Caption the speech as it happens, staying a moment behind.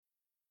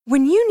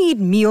When you need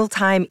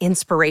mealtime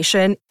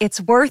inspiration,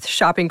 it's worth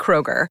shopping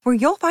Kroger, where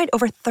you'll find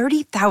over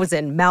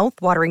 30,000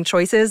 mouth-watering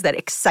choices that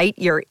excite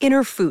your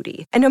inner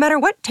foodie. And no matter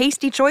what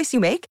tasty choice you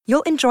make,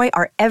 you'll enjoy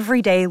our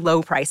everyday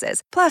low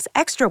prices, plus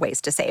extra ways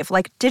to save,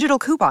 like digital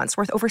coupons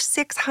worth over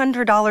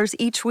 $600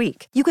 each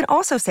week. You can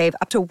also save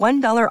up to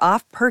 $1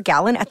 off per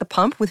gallon at the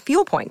pump with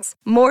fuel points.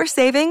 More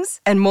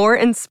savings and more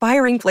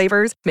inspiring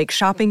flavors make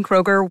shopping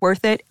Kroger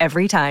worth it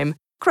every time.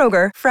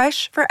 Kroger,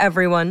 fresh for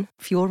everyone.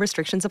 Fuel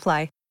restrictions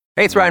apply.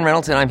 Hey, it's Ryan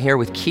Reynolds, and I'm here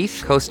with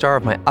Keith, co-star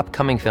of my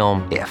upcoming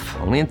film, If,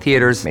 only in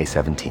theaters May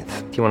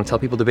 17th. Do you want to tell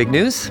people the big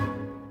news?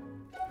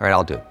 All right,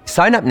 I'll do it.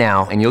 Sign up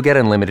now and you'll get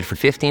unlimited for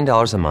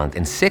 $15 a month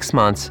and 6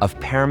 months of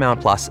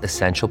Paramount Plus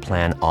Essential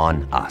Plan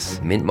on us.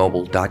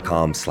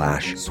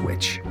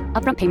 MintMobile.com/switch.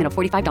 Upfront payment of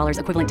 $45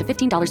 equivalent to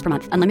 $15 per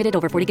month. Unlimited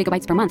over 40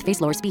 gigabytes per month.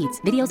 Face lower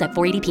speeds. Videos at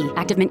 480p.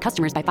 Active Mint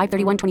customers by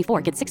 531.24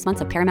 get 6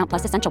 months of Paramount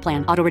Plus Essential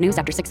Plan. Auto renews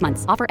after 6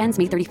 months. Offer ends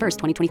May 31st,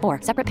 2024.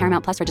 Separate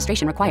Paramount Plus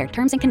registration required.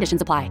 Terms and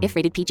conditions apply if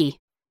rated PG.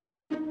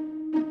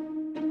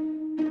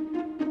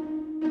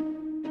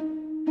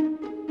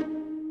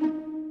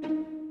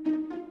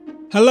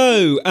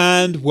 Hello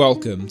and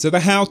welcome to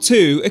the How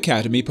To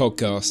Academy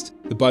podcast,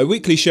 the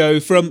bi-weekly show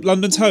from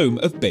London's home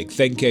of big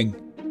thinking.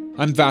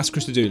 I'm Vas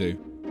Christodoulou.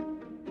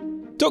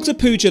 Dr.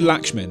 Pooja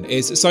Lakshmin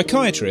is a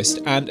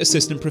psychiatrist and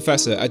assistant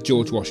professor at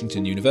George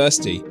Washington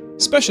University,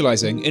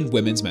 specialising in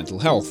women's mental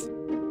health.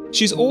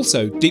 She's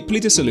also deeply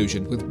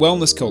disillusioned with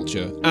wellness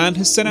culture and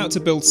has set out to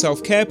build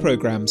self-care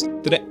programmes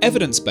that are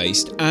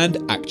evidence-based and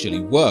actually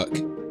work.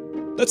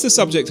 That's the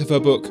subject of her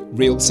book,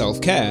 Real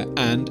Self-Care,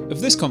 and of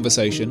this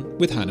conversation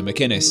with Hannah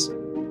McInnes.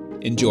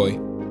 Enjoy.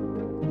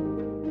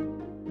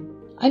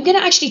 I'm going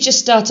to actually just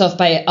start off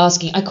by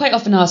asking, I quite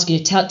often ask you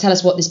to tell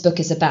us what this book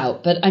is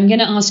about, but I'm going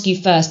to ask you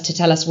first to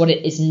tell us what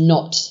it is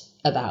not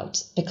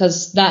about,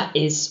 because that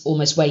is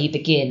almost where you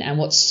begin and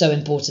what's so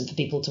important for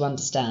people to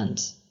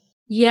understand.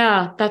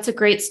 Yeah, that's a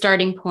great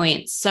starting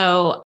point.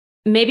 So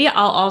maybe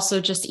I'll also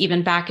just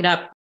even back it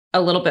up a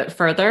little bit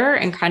further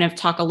and kind of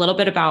talk a little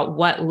bit about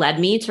what led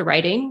me to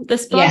writing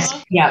this book.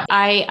 Yes. Yeah.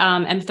 I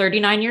am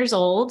 39 years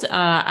old.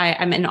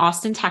 I'm in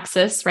Austin,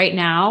 Texas right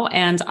now,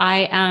 and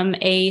I am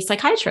a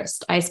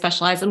psychiatrist. I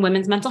specialize in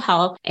women's mental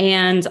health,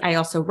 and I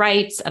also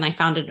write, and I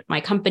founded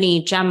my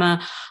company,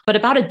 Gemma. But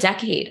about a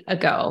decade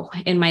ago,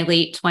 in my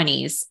late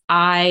 20s,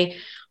 I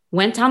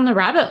went down the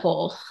rabbit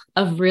hole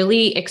of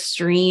really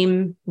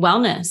extreme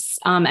wellness.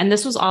 And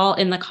this was all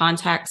in the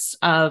context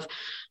of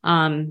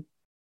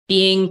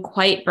being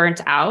quite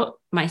burnt out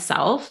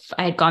myself.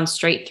 I had gone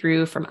straight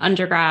through from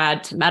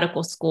undergrad to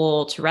medical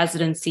school to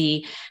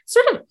residency,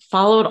 sort of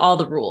followed all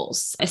the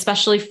rules,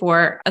 especially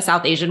for a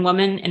South Asian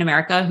woman in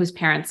America whose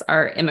parents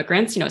are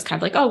immigrants. You know, it's kind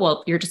of like, oh,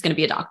 well, you're just going to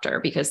be a doctor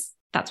because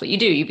that's what you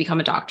do. You become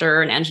a doctor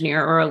or an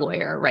engineer or a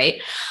lawyer,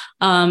 right?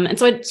 And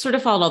so I sort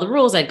of followed all the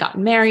rules. I'd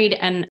gotten married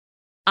and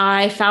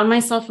I found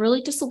myself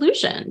really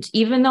disillusioned,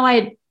 even though I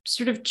had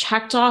sort of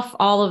checked off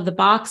all of the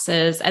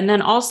boxes. And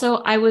then also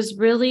I was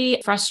really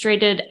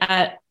frustrated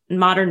at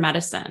modern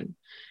medicine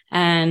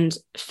and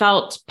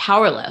felt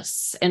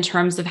powerless in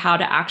terms of how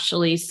to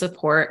actually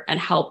support and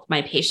help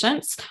my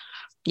patients.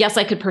 Yes,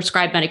 I could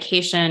prescribe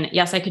medication.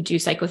 Yes, I could do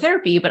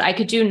psychotherapy, but I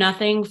could do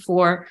nothing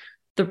for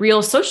the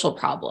real social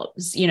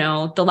problems, you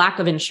know, the lack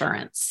of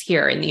insurance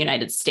here in the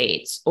United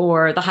States,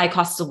 or the high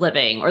cost of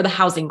living, or the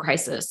housing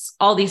crisis,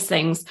 all these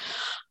things.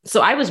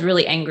 So I was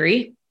really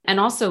angry and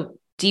also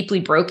deeply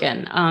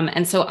broken.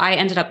 And so I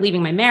ended up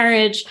leaving my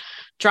marriage,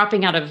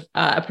 dropping out of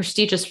a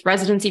prestigious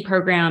residency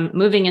program,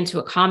 moving into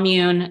a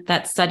commune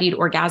that studied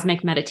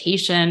orgasmic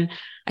meditation.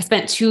 I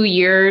spent 2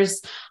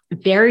 years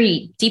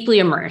very deeply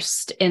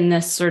immersed in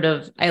this sort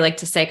of, I like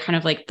to say, kind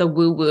of like the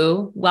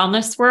woo-woo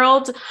wellness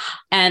world.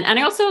 And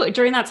I also,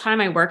 during that time,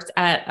 I worked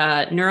at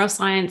a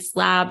neuroscience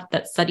lab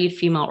that studied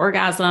female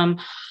orgasm.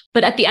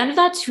 But at the end of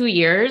that 2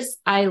 years,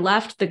 I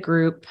left the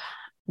group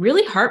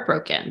really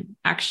heartbroken,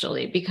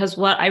 actually, because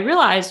what I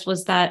realized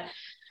was that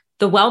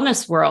the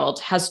wellness world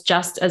has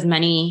just as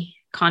many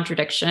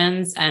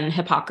contradictions and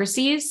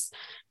hypocrisies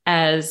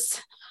as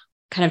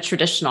kind of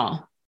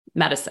traditional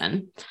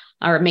medicine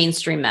or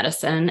mainstream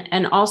medicine.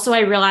 And also I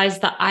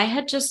realized that I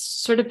had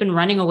just sort of been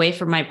running away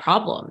from my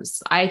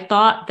problems. I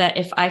thought that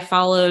if I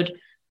followed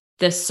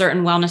this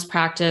certain wellness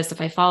practice,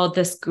 if I followed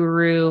this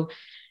guru,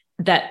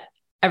 that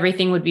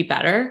everything would be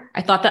better.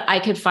 I thought that I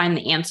could find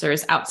the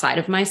answers outside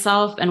of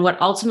myself. And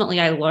what ultimately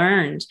I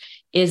learned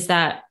is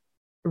that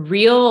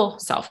real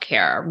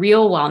self-care,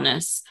 real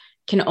wellness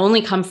can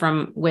only come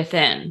from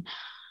within.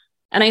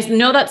 And I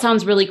know that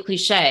sounds really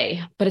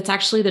cliche, but it's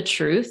actually the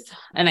truth.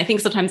 And I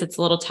think sometimes it's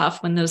a little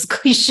tough when those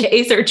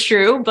cliches are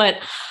true. But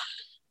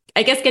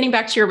I guess getting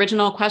back to your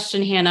original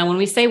question, Hannah, when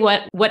we say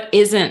what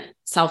isn't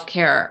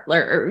self-care,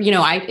 or you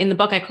know, in the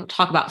book, I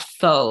talk about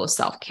faux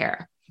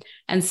self-care.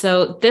 And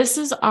so this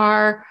is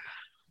our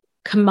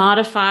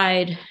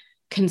commodified,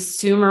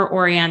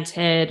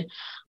 consumer-oriented,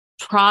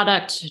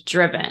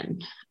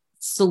 product-driven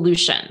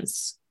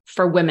solutions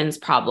for women's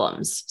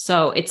problems.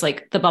 So it's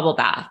like the bubble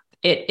bath.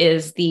 It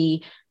is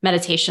the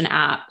meditation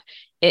app.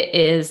 it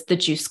is the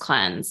juice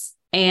cleanse.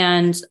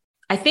 And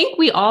I think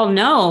we all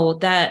know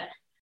that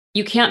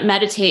you can't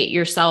meditate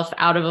yourself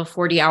out of a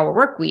 40-hour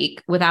work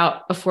week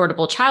without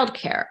affordable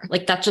childcare.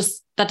 Like that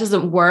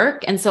doesn't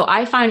work. And so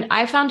I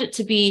found it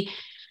to be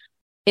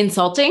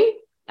insulting,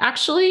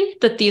 actually,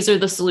 that these are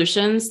the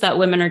solutions that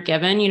women are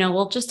given.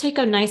 We'll just take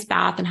a nice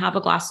bath and have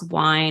a glass of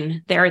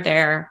wine.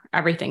 There,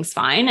 everything's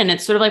fine. And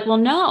it's sort of like, well,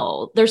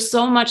 no, there's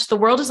so much, the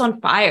world is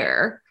on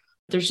fire.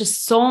 There's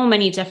just so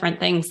many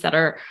different things that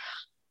are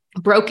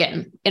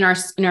broken in our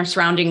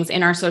surroundings,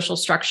 in our social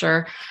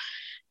structure,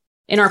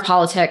 in our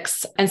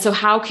politics. And so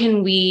how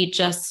can we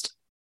just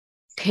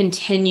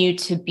continue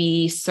to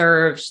be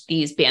served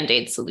these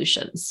Band-Aid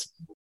solutions?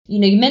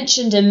 You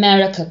mentioned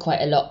America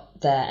quite a lot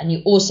there, and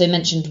you also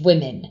mentioned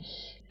women.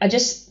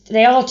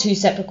 They are two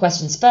separate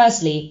questions.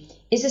 Firstly,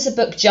 is this a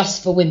book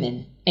just for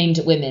women, aimed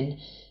at women?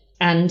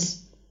 And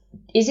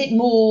is it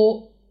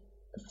more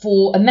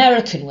for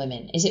American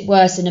women? Is it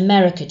worse in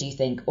America, do you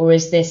think? Or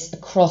is this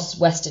across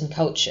Western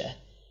culture?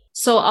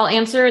 So I'll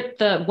answer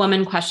the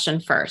woman question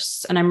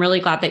first. And I'm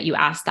really glad that you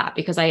asked that,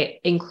 because I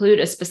include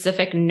a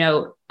specific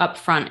note up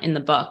front in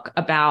the book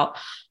about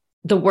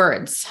the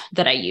words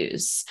that I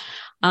use.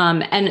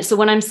 And so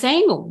when I'm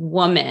saying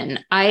woman,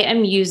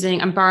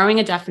 I'm borrowing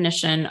a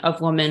definition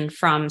of woman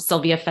from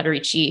Silvia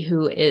Federici,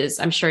 who is,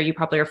 I'm sure you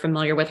probably are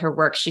familiar with her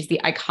work. She's the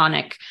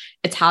iconic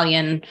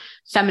Italian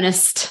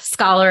feminist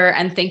scholar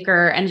and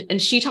thinker. And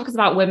she talks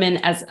about women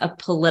as a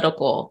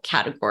political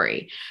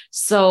category.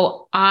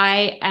 So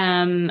I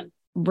am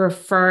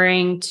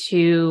referring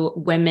to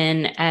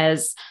women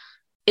as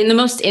in the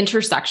most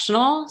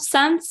intersectional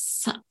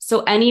sense.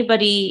 So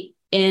anybody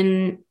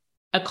in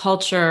a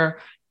culture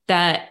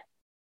that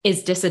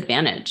is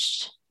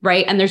disadvantaged,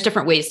 right? And there's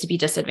different ways to be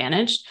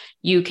disadvantaged.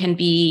 You can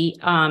be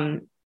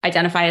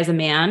identify as a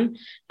man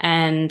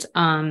and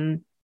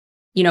be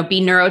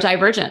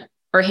neurodivergent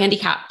or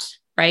handicapped,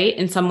 right,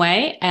 in some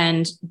way,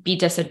 and be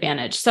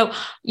disadvantaged. So,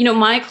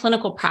 my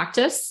clinical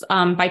practice,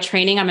 by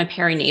training, I'm a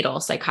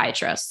perinatal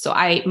psychiatrist. So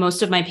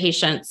most of my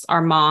patients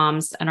are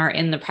moms and are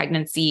in the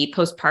pregnancy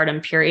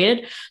postpartum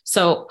period.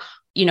 So,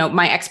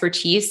 my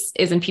expertise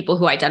is in people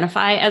who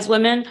identify as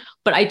women,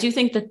 but I do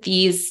think that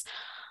these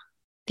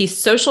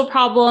social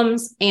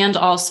problems and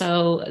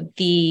also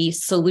the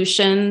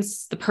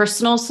solutions, the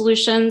personal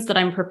solutions that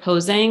I'm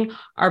proposing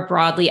are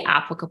broadly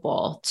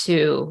applicable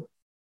to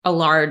a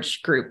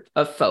large group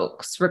of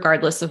folks,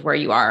 regardless of where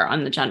you are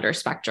on the gender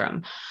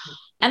spectrum.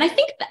 And I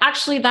think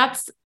actually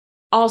that's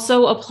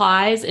also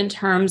applies in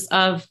terms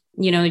of,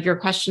 your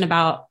question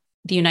about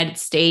the United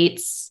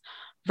States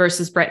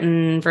versus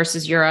Britain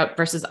versus Europe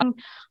versus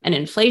and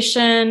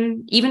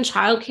inflation. Even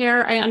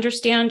childcare, I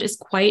understand, is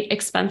quite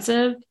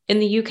expensive in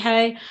the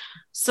UK.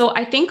 So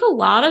I think a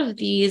lot of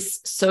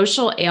these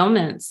social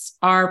ailments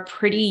are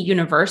pretty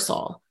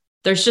universal.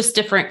 There's just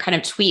different kind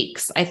of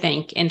tweaks, I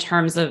think, in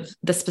terms of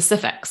the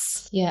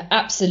specifics. Yeah,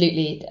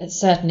 absolutely.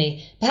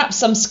 Certainly. Perhaps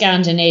some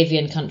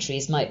Scandinavian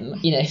countries might not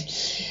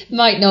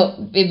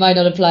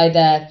apply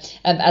there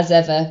as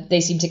ever. They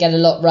seem to get a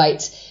lot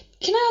right.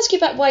 Can I ask you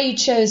about why you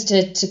chose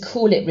to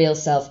call it Real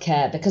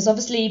Self-Care? Because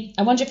obviously,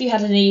 I wonder if you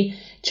had any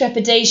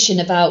trepidation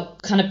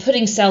about kind of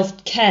putting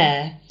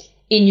self-care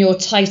in your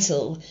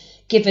title,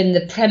 given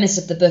the premise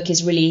of the book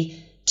is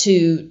really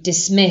to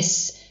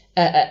dismiss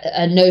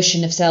a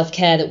notion of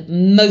self-care that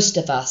most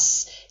of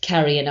us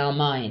carry in our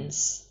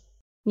minds.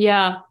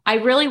 Yeah, I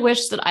really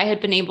wish that I had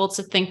been able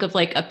to think of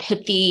like a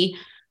pithy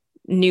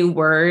new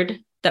word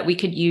that we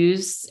could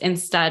use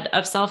instead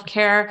of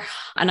self-care.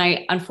 And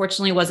I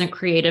unfortunately wasn't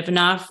creative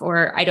enough,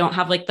 or I don't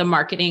have like the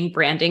marketing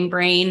branding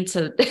brain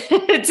to,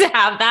 to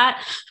have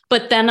that.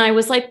 But then I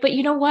was like, but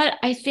you know what?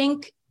 I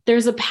think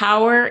there's a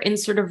power in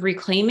sort of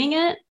reclaiming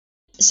it.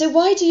 So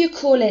why do you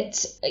call it,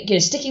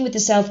 sticking with the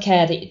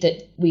self-care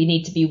that we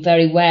need to be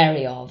very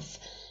wary of?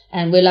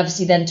 And we'll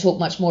obviously then talk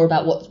much more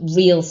about what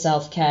real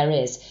self-care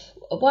is.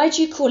 Why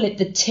do you call it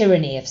the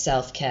tyranny of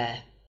self-care?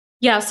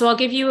 Yeah, so I'll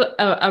give you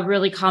a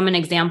really common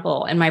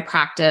example in my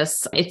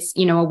practice. It's,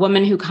 a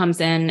woman who comes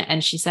in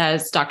and she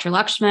says, Dr.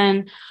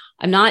 Lakshmin,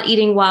 I'm not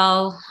eating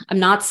well. I'm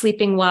not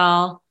sleeping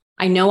well.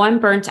 I know I'm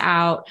burnt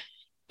out.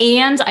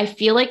 And I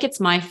feel like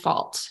it's my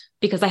fault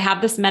because I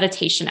have this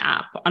meditation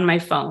app on my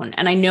phone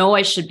and I know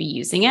I should be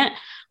using it,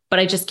 but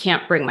I just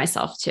can't bring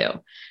myself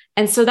to.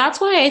 And so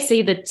that's why I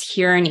say the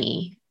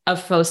tyranny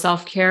of faux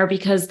self-care,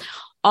 because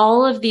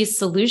all of these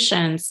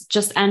solutions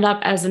just end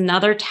up as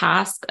another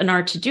task in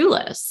our to-do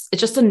list.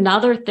 It's just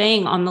another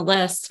thing on the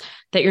list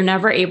that you're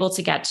never able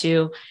to get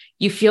to.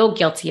 You feel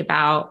guilty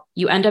about,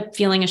 you end up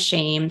feeling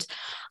ashamed.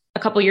 A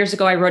couple of years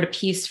ago, I wrote a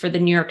piece for the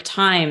New York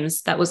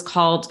Times that was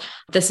called,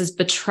 "This is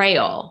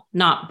Betrayal,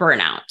 Not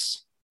Burnout."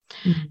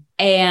 Mm-hmm.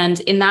 And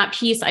in that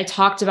piece, I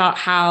talked about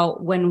how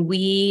when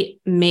we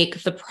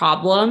make the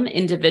problem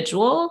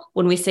individual,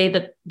 when we say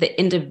that the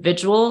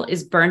individual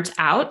is burnt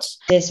out.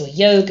 This or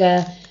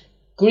yoga,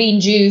 green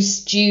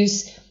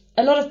juice,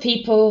 a lot of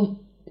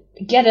people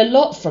get a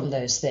lot from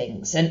those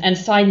things and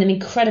find them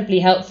incredibly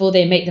helpful.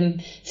 They make them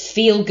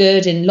feel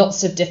good in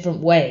lots of different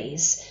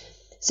ways.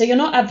 So you're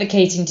not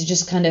advocating to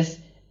just kind of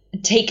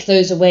take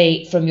those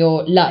away from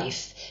your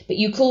life, but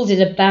you called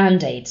it a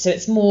band-aid. So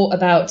it's more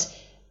about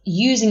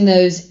using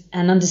those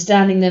and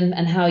understanding them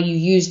and how you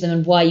use them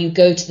and why you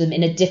go to them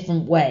in a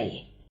different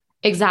way.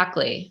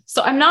 Exactly.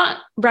 So I'm not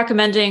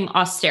recommending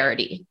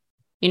austerity.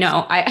 You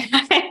know,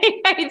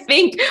 I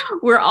think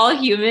we're all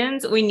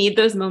humans. We need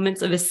those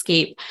moments of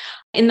escape.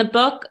 In the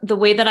book, the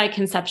way that I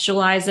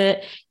conceptualize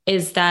it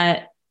is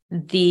that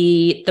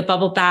the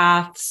bubble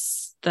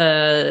baths,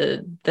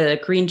 the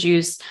green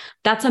juice,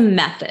 that's a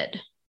method,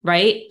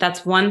 right?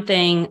 That's one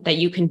thing that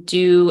you can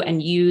do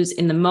and use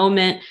in the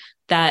moment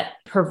that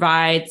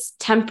provides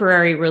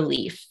temporary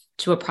relief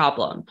to a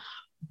problem.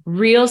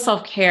 Real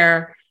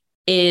self-care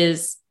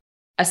is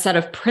a set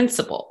of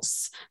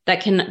principles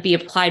that can be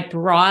applied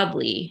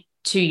broadly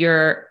to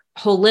your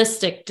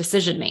holistic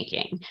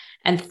decision-making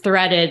and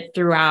threaded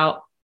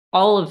throughout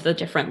all of the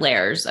different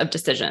layers of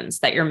decisions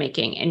that you're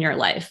making in your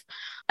life.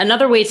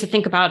 Another way to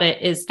think about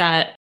it is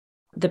that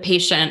the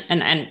patient,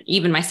 and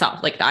even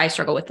myself, like I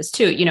struggle with this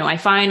too. You know, I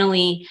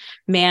finally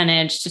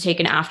managed to take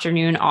an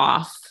afternoon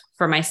off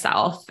for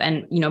myself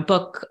and, you know,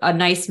 book a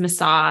nice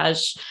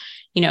massage,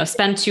 you know,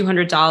 spend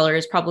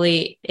 $200,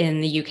 probably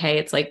in the UK,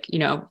 it's like, you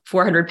know,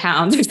 400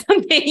 pounds or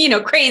something, you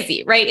know,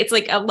 crazy, right? It's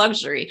like a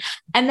luxury.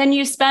 And then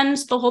you spend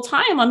the whole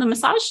time on the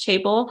massage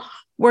table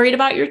worried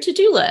about your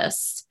to-do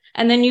list.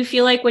 And then you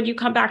feel like when you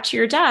come back to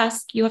your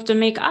desk, you have to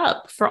make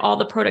up for all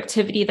the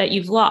productivity that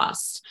you've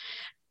lost.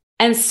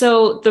 And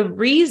so the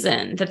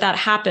reason that that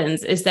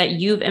happens is that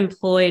you've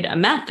employed a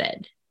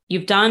method.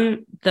 You've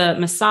done the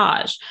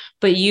massage,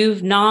 but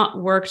you've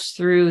not worked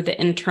through the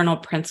internal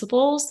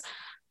principles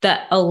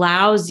that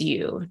allows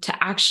you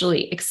to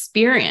actually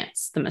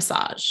experience the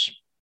massage.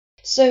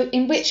 So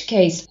in which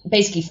case,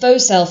 basically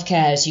faux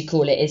self-care, as you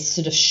call it, is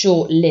sort of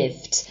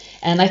short-lived.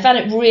 And I found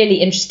it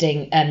really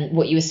interesting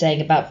what you were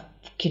saying about,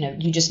 you know,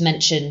 you just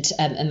mentioned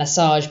a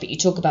massage, but you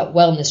talk about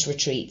wellness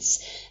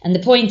retreats. And the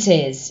point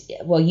is,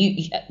 well,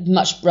 you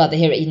much rather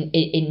hear it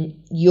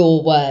in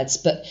your words,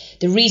 but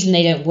the reason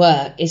they don't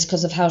work is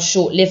because of how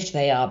short-lived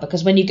they are.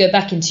 Because when you go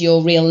back into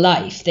your real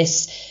life,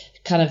 this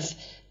kind of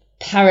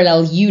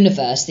parallel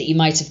universe that you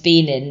might have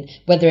been in,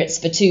 whether it's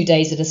for 2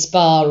 days at a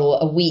spa or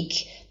a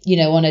week, you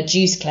know, on a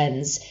juice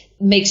cleanse,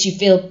 makes you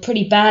feel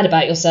pretty bad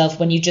about yourself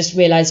when you just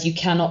realize you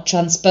cannot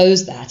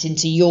transpose that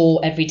into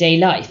your everyday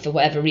life for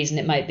whatever reason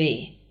it might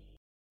be.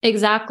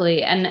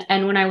 Exactly.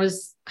 And when I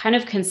was kind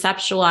of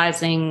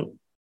conceptualizing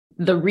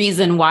the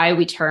reason why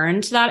we turn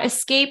to that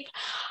escape,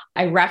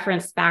 I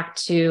referenced back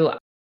to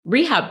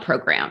rehab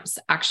programs,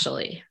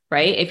 actually,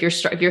 right? If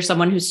you're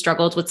someone who's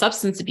struggled with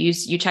substance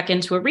abuse, you check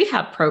into a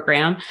rehab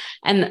program,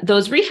 and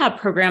those rehab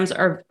programs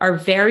are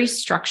very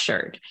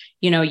structured.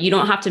 You know, you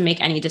don't have to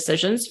make any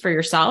decisions for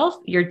yourself.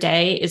 Your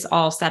day is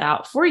all set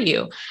out for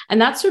you. And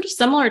that's sort of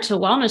similar to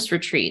wellness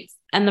retreats.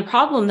 And the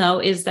problem, though,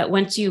 is that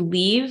once you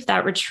leave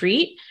that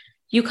retreat,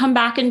 you come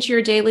back into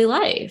your daily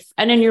life.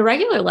 And in your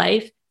regular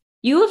life,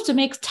 you have to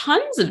make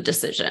tons of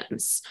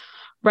decisions,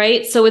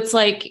 right? So it's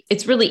like,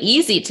 it's really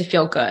easy to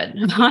feel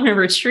good on a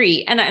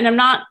retreat. And I'm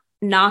not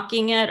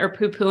knocking it or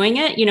poo-pooing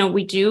it. You know,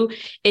 we do,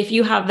 if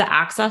you have the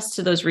access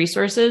to those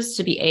resources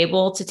to be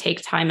able to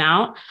take time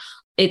out,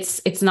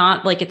 it's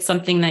not like it's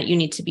something that you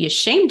need to be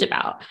ashamed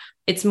about.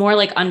 It's more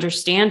like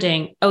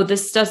understanding, oh,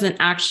 this doesn't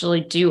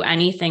actually do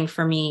anything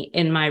for me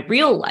in my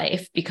real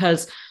life,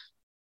 because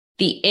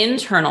the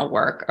internal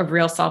work of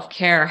real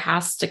self-care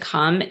has to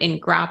come in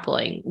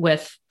grappling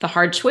with the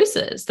hard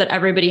choices that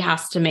everybody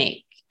has to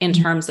make in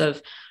terms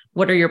of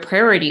what are your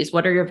priorities,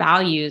 what are your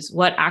values,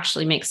 what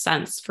actually makes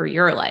sense for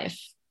your life.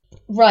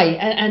 Right.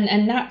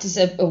 And that is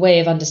a way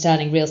of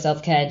understanding real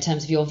self-care in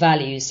terms of your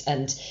values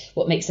and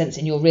what makes sense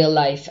in your real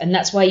life. And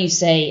that's why you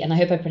say, and I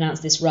hope I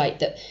pronounced this right,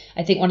 that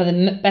I think one of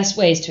the best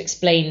ways to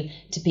explain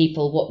to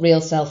people what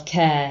real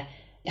self-care,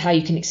 how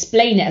you can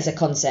explain it as a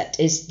concept,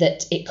 is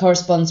that it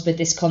corresponds with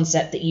this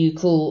concept that you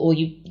call, or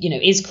you know,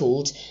 is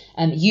called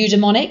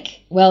eudaimonic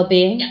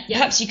well-being. Yeah.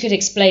 Perhaps you could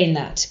explain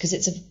that, because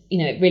it's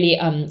it really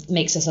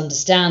makes us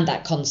understand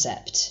that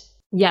concept.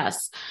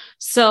 Yes.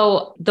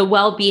 So the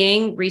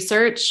well-being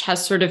research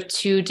has sort of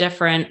two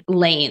different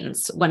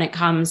lanes when it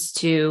comes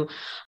to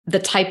the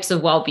types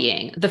of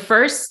well-being. The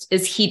first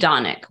is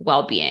hedonic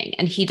well-being,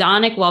 and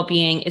hedonic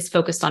well-being is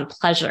focused on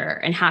pleasure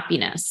and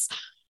happiness.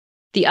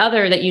 The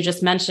other that you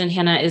just mentioned,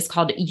 Hannah, is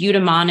called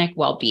eudaimonic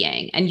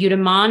well-being. And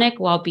eudaimonic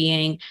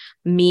well-being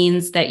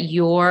means that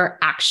your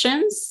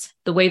actions,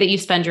 the way that you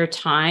spend your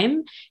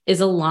time,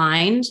 is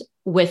aligned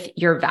with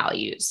your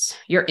values,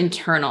 your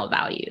internal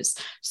values.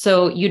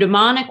 So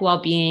eudaimonic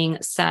well-being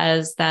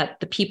says that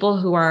the people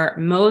who are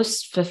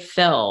most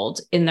fulfilled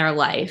in their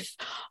life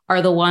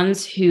are the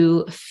ones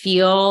who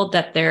feel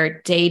that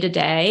their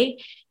day-to-day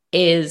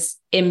is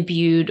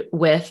imbued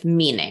with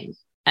meaning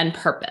and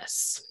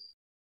purpose.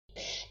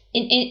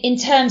 In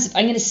terms of,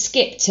 I'm going to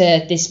skip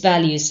to this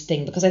values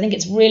thing, because I think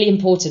it's really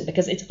important,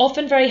 because it's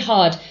often very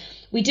hard.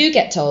 We do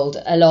get told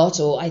a lot,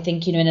 or I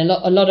think, in a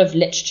lot of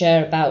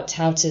literature about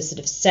how to sort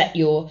of set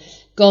your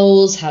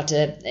goals, how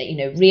to,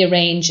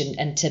 rearrange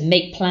and to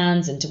make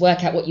plans and to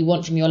work out what you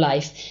want from your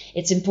life,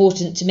 it's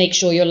important to make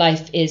sure your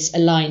life is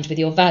aligned with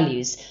your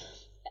values.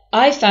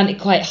 I found it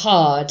quite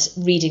hard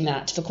reading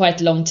that for quite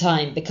a long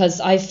time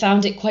because I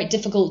found it quite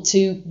difficult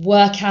to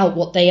work out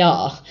what they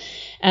are.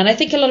 And I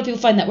think a lot of people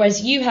find that,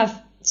 whereas you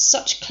have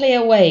such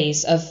clear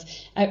ways of,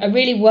 I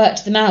really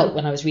worked them out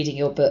when I was reading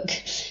your book.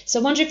 So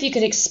I wonder if you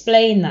could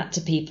explain that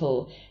to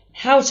people,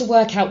 how to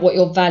work out what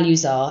your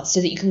values are so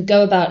that you can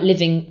go about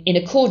living in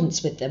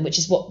accordance with them, which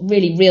is what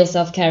really real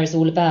self-care is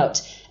all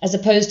about, as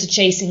opposed to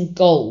chasing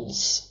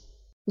goals.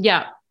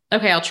 Yeah.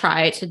 Okay, I'll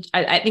try to.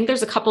 I think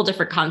there's a couple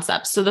different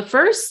concepts. So the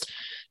first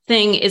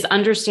thing is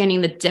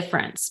understanding the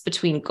difference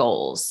between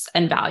goals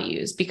and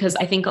values, because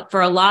I think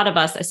for a lot of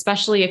us,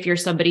 especially if you're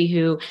somebody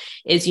who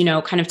is,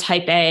 kind of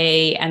type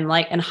A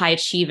and high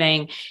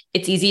achieving,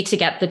 it's easy to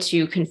get the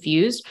two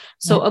confused.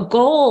 So a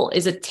goal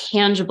is a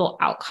tangible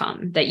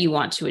outcome that you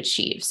want to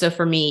achieve. So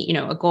for me,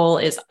 a goal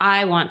is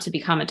I want to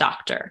become a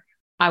doctor.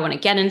 I want to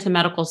get into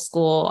medical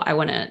school. I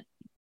want to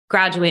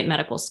graduate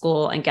medical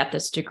school and get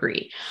this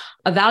degree.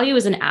 A value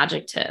is an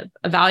adjective.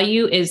 A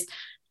value is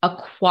a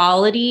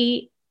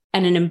quality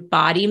and an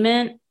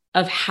embodiment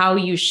of how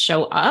you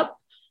show up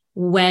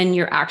when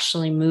you're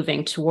actually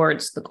moving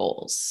towards the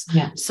goals.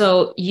 Yeah.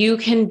 So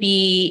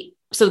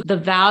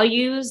the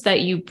values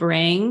that you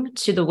bring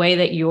to the way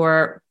that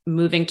you're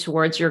moving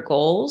towards your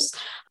goals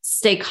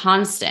stay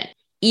constant.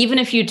 Even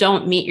if you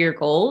don't meet your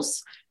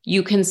goals,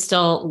 you can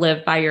still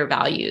live by your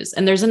values.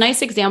 And there's a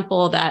nice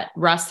example that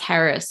Russ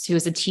Harris, who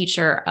is a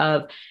teacher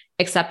of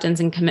acceptance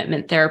and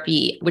commitment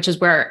therapy, which is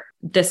where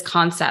this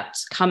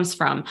concept comes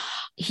from.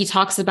 He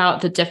talks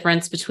about the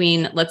difference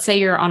between, let's say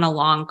you're on a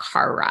long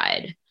car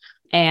ride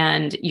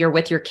and you're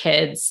with your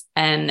kids,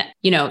 and,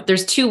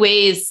 there's two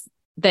ways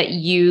that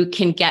you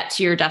can get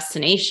to your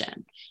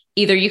destination.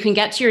 Either you can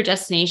get to your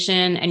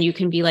destination and you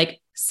can be like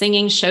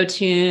singing show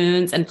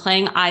tunes and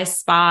playing I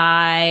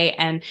Spy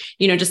and,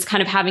 just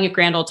kind of having a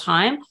grand old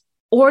time.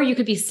 Or you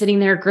could be sitting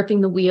there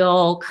gripping the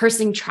wheel,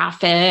 cursing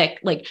traffic,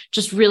 like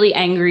just really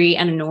angry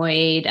and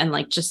annoyed. And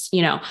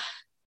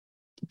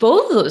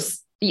both of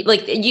those,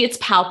 it's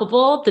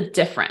palpable, the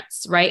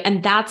difference, right?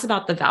 And that's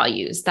about the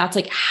values. That's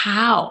like,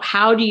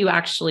 how do you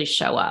actually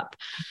show up?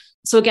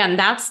 So again,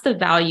 that's the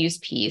values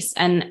piece.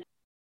 And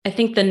I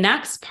think the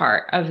next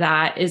part of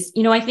that is,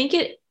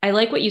 I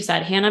like what you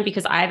said, Hannah,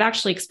 because I've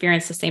actually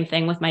experienced the same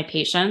thing with my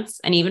patients.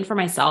 And even for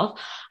myself,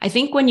 I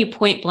think when you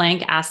point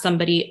blank ask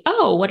somebody,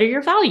 oh, what are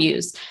your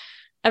values?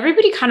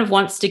 Everybody kind of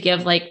wants to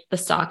give like the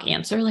stock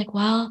answer, like,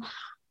 well,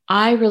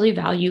 I really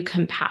value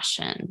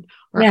compassion,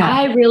 or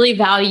I really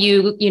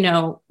value,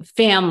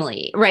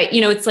 family, right?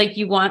 It's like,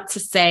 you want to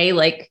say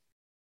like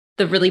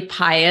the really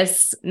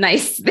pious,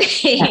 nice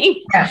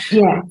thing.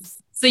 Yeah.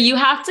 So you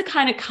have to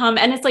kind of come,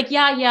 and it's like,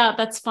 yeah,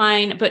 that's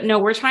fine. But no,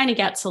 we're trying to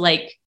get to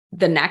like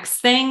the next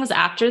things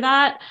after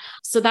that.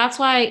 So that's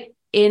why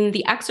in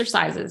the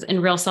exercises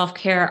in real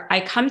self-care,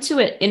 I come to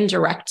it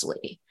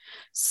indirectly.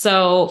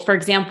 So for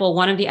example,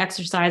 one of the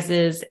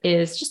exercises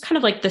is just kind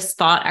of like this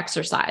thought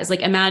exercise. Like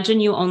imagine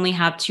you only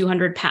have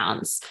 200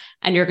 pounds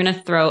and you're going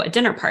to throw a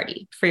dinner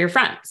party for your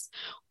friends.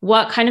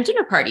 What kind of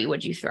dinner party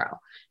would you throw?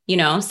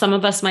 Some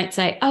of us might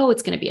say, oh,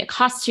 it's going to be a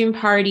costume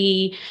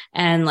party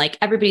and like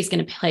everybody's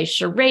going to play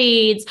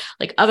charades.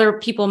 Like other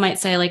people might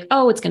say like,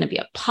 oh, it's going to be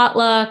a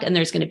potluck and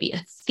there's going to be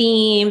a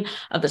theme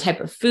of the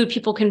type of food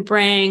people can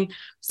bring.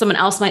 Someone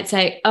else might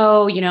say,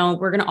 oh,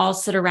 we're going to all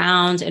sit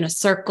around in a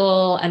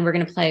circle and we're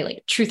going to play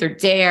like truth or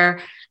dare.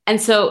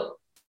 And so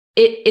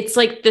it's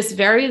like this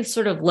very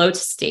sort of low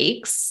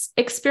stakes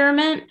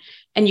experiment.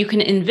 And you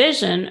can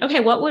envision, okay,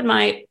 what would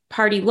my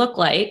party look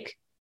like?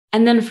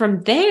 And then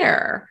from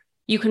there,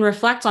 you can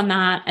reflect on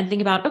that and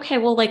think about, okay,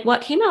 well, like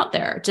what came out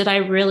there?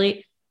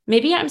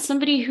 Maybe I'm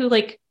somebody who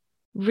like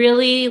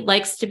really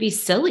likes to be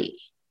silly.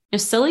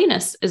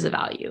 Silliness is a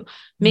value.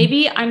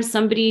 Maybe I'm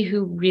somebody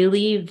who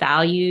really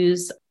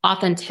values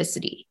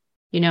authenticity.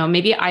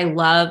 Maybe I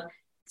love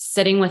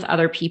sitting with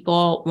other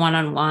people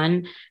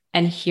one-on-one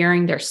and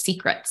hearing their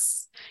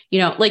secrets,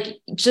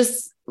 like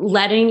just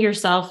letting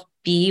yourself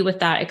be with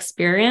that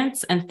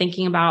experience and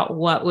thinking about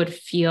what would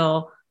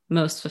feel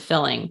most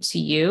fulfilling to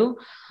you.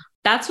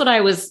 That's what I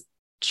was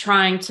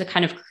trying to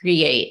kind of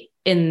create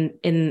in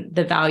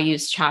the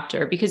values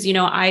chapter, because,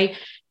 I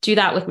do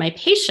that with my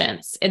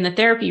patients in the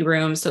therapy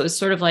room. So it's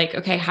sort of like,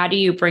 okay, how do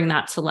you bring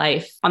that to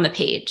life on the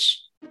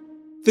page?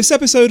 This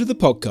episode of the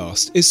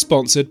podcast is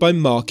sponsored by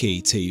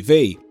Marquee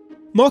TV.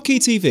 Marquee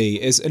TV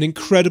is an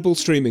incredible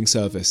streaming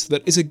service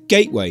that is a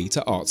gateway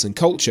to arts and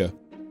culture.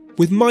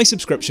 With my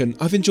subscription,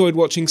 I've enjoyed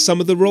watching some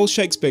of the Royal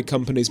Shakespeare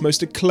Company's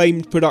most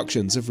acclaimed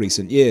productions of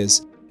recent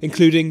years,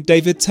 including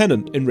David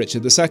Tennant in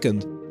Richard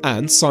II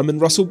and Simon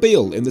Russell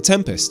Beale in The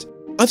Tempest.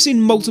 I've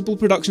seen multiple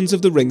productions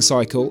of The Ring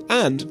Cycle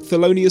and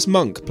Thelonious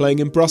Monk playing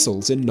in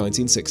Brussels in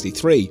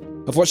 1963.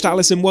 I've watched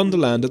Alice in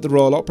Wonderland at the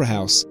Royal Opera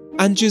House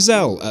and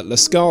Giselle at La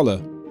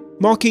Scala.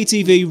 Marquee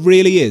TV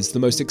really is the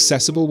most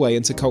accessible way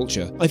into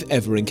culture I've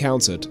ever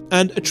encountered,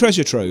 and a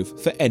treasure trove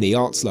for any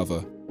arts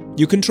lover.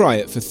 You can try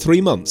it for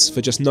 3 months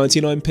for just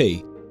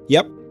 99p.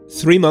 Yep,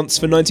 3 months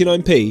for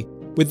 99p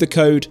with the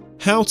code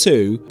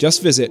HOWTO.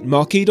 Just visit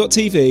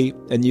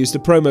marquee.tv and use the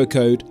promo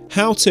code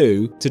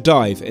HOWTO to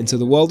dive into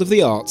the world of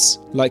the arts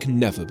like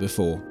never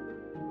before.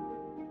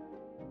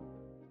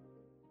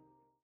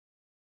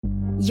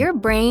 Your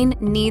brain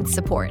needs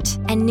support,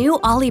 and new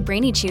Ollie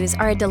Brainy Chews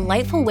are a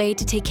delightful way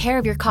to take care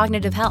of your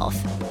cognitive health.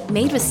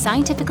 Made with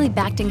scientifically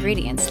backed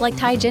ingredients like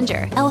Thai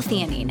ginger,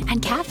 L-theanine, and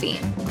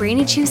caffeine,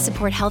 Brainy Chews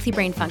support healthy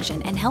brain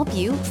function and help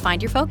you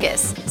find your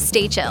focus,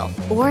 stay chill,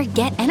 or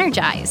get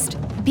energized.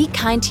 Be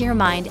kind to your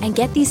mind and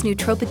get these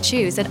nootropic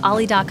chews at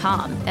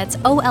ollie.com. That's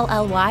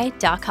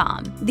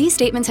OLLY.com. These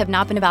statements have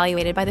not been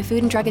evaluated by the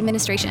Food and Drug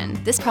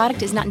Administration. This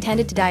product is not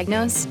intended to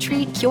diagnose,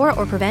 treat, cure,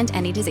 or prevent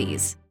any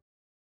disease.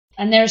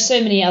 And there are so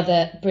many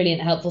other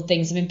brilliant, helpful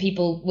things. I mean,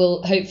 people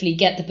will hopefully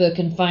get the book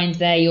and find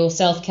there your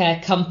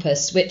self-care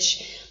compass,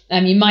 which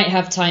you might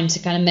have time to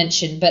kind of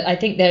mention. But I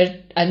think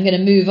I'm going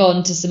to move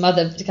on to some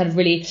other kind of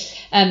really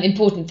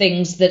important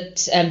things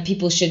that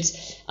people should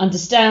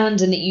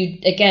understand, and that you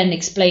again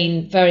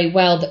explain very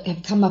well, that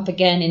have come up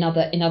again in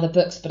other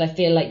books. But I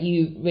feel like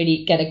you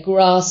really get a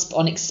grasp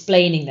on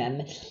explaining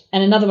them.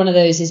 And another one of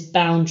those is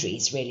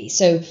boundaries, really.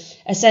 So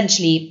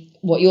essentially,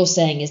 what you're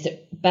saying is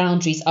that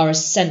boundaries are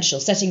essential.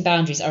 Setting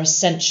boundaries are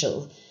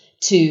essential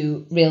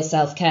to real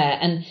self-care.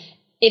 And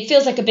it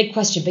feels like a big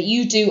question, but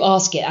you do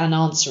ask it and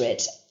answer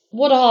it.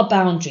 What are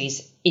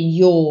boundaries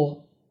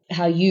in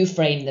how you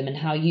frame them and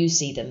how you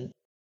see them?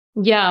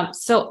 Yeah.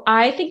 So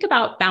I think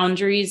about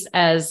boundaries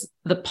as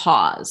the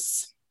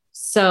pause.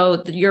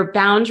 So your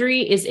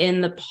boundary is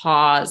in the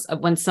pause of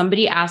when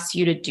somebody asks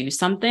you to do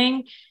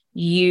something,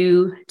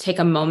 you take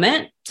a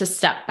moment to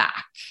step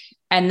back.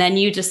 And then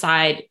you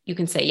decide, you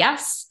can say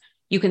yes,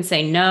 you can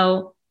say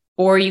no,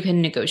 or you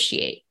can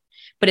negotiate.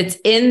 But it's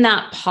in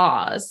that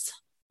pause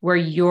where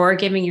you're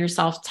giving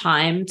yourself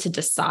time to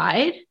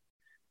decide.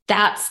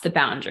 That's the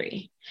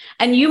boundary.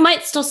 And you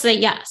might still say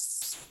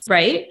yes,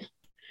 right?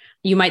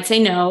 You might say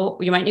no,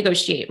 you might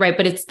negotiate, right?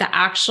 But it's the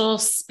actual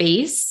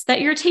space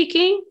that you're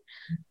taking,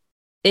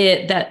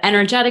 the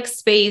energetic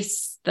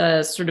space,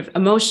 the sort of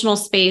emotional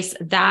space,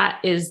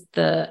 that is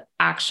the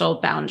actual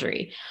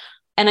boundary.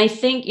 And I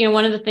think,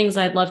 one of the things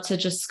I'd love to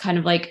just kind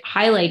of like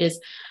highlight is,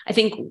 I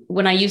think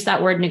when I use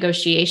that word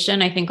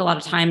negotiation, I think a lot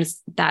of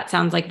times that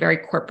sounds like very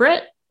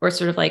corporate, or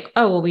sort of like,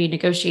 oh, well, we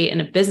negotiate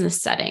in a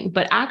business setting.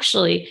 But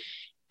actually,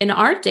 in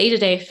our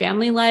day-to-day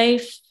family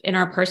life, in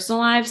our personal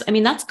lives, I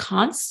mean, that's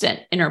constant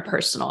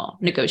interpersonal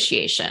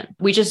negotiation.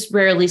 We just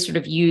rarely sort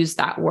of use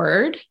that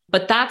word,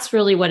 but that's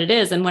really what it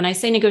is. And when I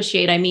say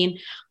negotiate, I mean,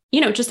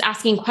 just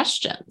asking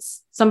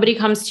questions. Somebody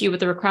comes to you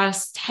with a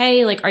request,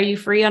 hey, like, are you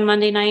free on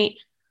Monday night?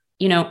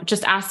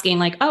 Just asking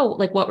like, oh,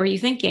 like, what were you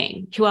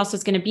thinking? Who else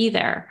is going to be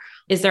there?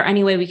 Is there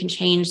any way we can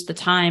change the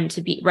time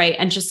to be right?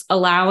 And just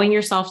allowing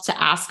yourself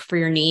to ask for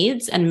your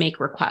needs and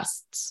make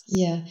requests.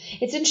 Yeah.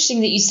 It's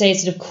interesting that you say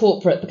sort of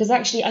corporate, because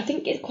actually I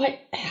think it's quite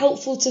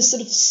helpful to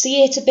sort of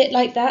see it a bit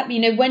like that.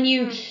 When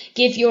you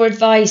give your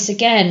advice,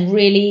 again,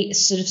 really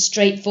sort of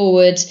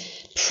straightforward,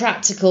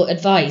 practical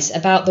advice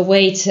about the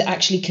way to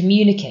actually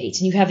communicate,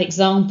 and you have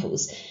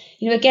examples,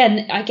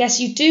 again, I guess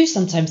you do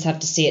sometimes have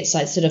to see it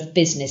sort of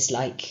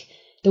business-like.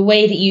 The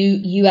way that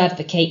you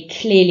advocate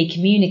clearly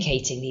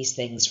communicating these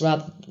things,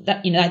 rather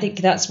that I think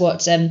that's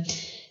what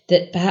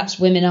that perhaps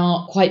women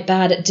are quite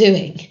bad at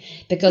doing,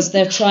 because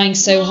they're trying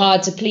so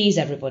hard to please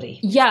everybody.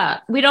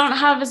 Yeah, we don't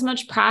have as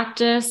much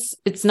practice.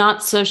 It's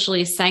not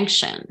socially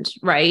sanctioned,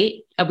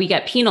 right? We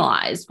get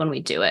penalized when we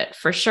do it,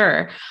 for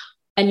sure.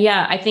 And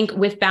yeah, I think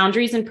with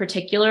boundaries in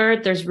particular,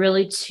 there's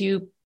really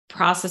two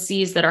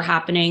processes that are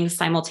happening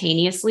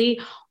simultaneously.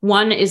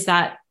 One is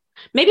that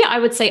maybe I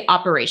would say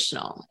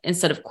operational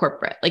instead of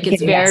corporate. Like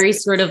it's very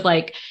sort of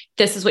like,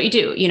 this is what you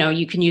do.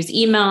 You can use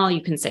email, you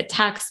can say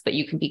text, but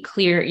you can be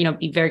clear,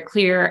 be very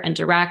clear and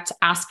direct,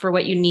 ask for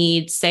what you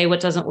need, say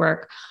what doesn't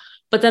work.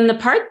 But then the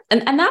part,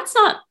 and that's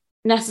not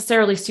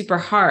necessarily super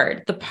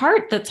hard. The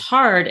part that's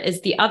hard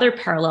is the other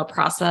parallel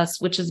process,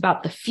 which is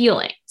about the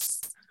feelings,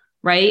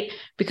 right?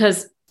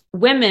 Because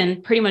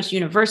women pretty much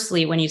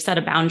universally, when you set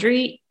a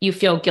boundary, you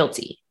feel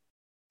guilty,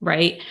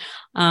 right?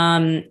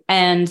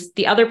 And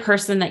the other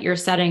person that you're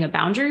setting a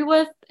boundary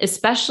with,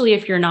 especially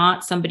if you're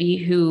not somebody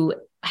who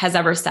has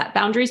ever set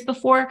boundaries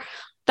before,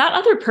 that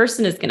other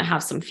person is going to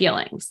have some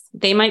feelings.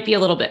 They might be a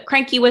little bit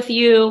cranky with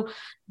you.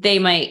 They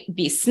might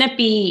be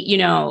snippy,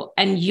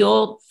 and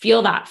you'll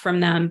feel that from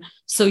them.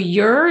 So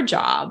your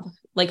job,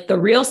 like the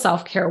real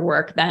self-care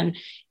work then,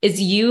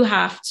 is you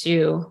have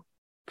to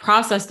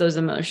process those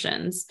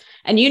emotions,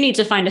 and you need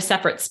to find a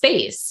separate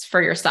space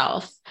for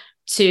yourself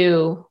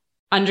to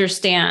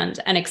understand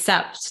and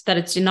accept that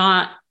it's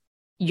not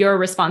your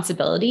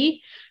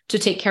responsibility to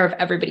take care of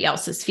everybody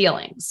else's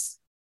feelings.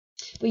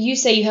 Well, you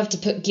say you have to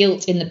put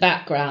guilt in the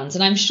background,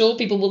 and I'm sure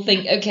people will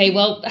think, okay,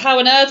 well, how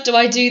on earth do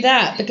I do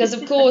that? Because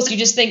of course you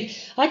just think,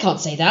 I can't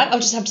say that. I'll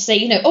just have to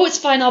say, oh, it's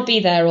fine, I'll be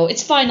there, or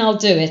it's fine, I'll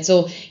do it.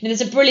 Or, there's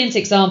a brilliant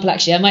example,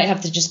 actually. I might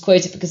have to just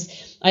quote it because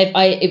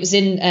it was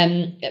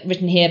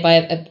written here by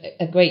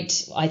a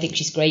great, I think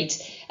she's great,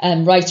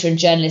 writer and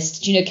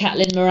journalist. Do you know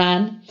Caitlin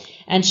Moran?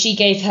 And she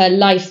gave her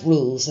life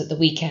rules at the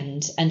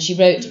weekend. And she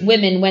wrote,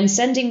 women, when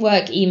sending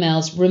work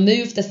emails,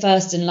 remove the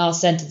first and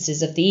last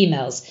sentences of the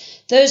emails.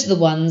 Those are the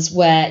ones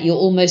where you're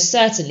almost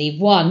certainly,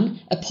 1,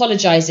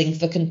 apologising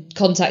for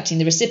contacting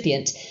the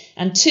recipient,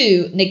 and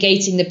 2,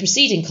 negating the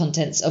preceding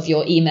contents of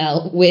your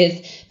email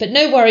with, but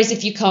no worries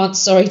if you can't,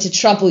 sorry to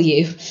trouble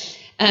you.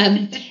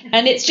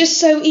 And it's just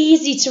so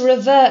easy to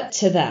revert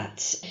to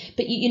that.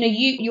 But,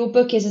 your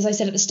book is, as I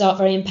said at the start,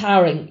 very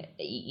empowering.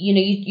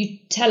 You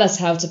tell us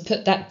how to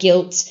put that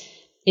guilt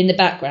in the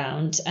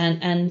background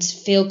and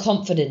feel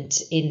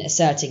confident in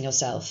asserting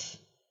yourself.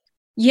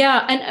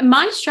 Yeah. And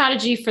my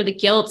strategy for the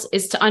guilt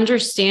is to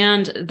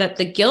understand that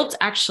the guilt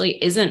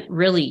actually isn't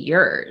really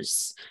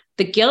yours.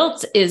 The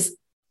guilt is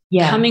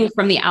coming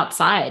from the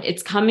outside.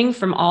 It's coming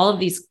from all of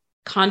these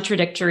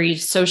contradictory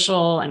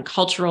social and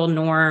cultural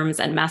norms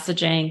and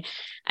messaging.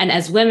 And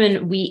as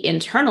women, we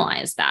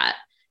internalize that.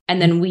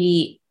 And then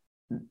we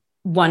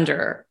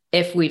wonder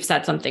if we've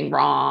said something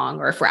wrong,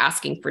 or if we're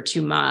asking for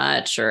too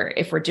much, or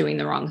if we're doing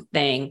the wrong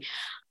thing.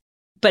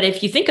 But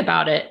if you think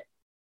about it,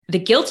 the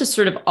guilt is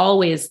sort of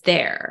always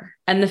there.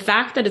 And the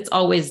fact that it's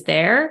always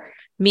there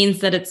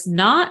means that it's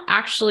not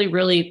actually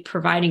really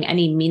providing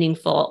any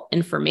meaningful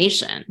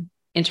information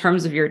in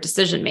terms of your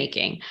decision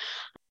making.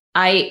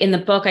 In the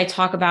book, I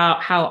talk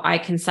about how I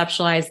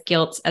conceptualize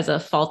guilt as a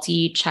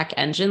faulty check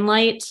engine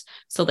light.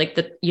 So like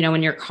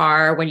in your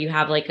car, when you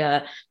have like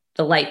the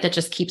light that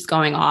just keeps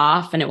going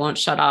off and it won't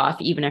shut off,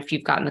 even if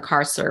you've gotten the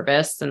car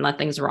serviced and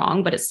nothing's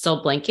wrong, but it's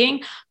still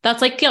blinking.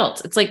 That's like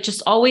guilt. It's like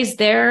just always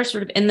there,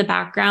 sort of in the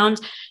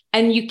background.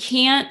 And you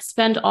can't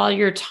spend all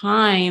your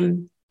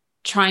time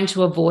trying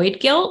to avoid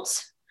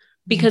guilt,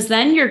 because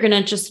then you're going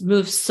to just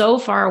move so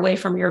far away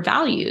from your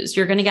values.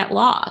 You're going to get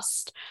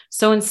lost.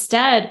 So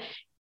instead,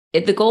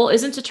 the goal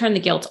isn't to turn the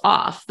guilt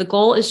off. The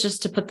goal is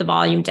just to put the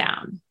volume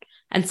down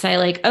and say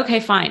like, okay,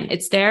 fine,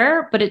 it's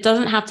there, but it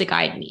doesn't have to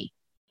guide me.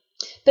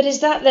 But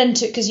is that then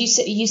because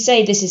you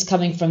say this is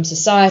coming from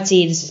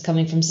society, this is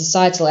coming from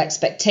societal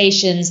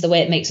expectations, the way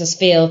it makes us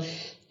feel.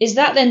 Is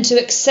that then to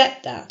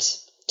accept that?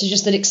 To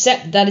just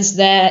accept that it's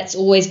there, it's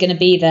always going to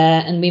be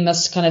there, and we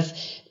must kind of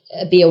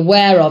be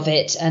aware of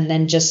it and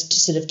then just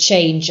sort of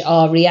change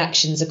our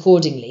reactions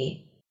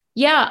accordingly?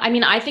 Yeah. I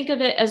mean, I think of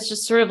it as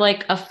just sort of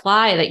like a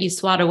fly that you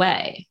swat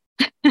away.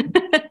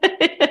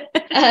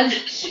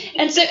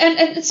 And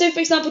so, for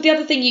example, the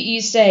other thing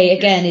you say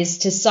again is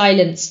to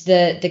silence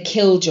the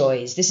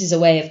killjoys. This is a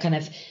way of kind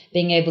of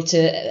being able to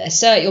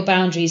assert your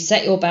boundaries,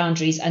 set your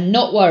boundaries, and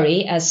not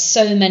worry, as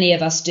so many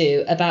of us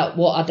do, about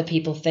what other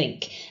people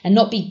think, and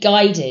not be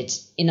guided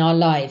in our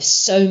lives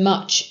so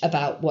much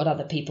about what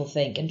other people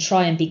think, and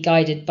try and be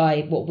guided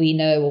by what we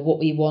know or what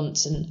we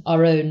want and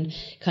our own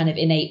kind of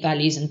innate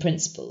values and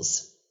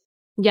principles.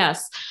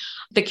 Yes.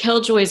 The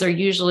killjoys are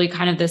usually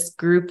kind of this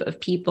group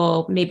of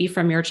people, maybe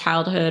from your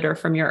childhood or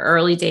from your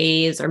early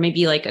days, or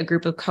maybe like a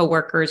group of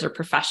coworkers or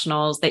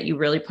professionals that you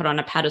really put on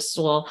a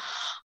pedestal.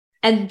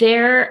 And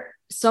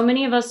so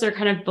many of us are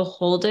kind of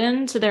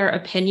beholden to their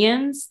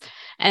opinions.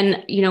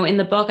 And, in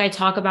the book, I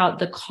talk about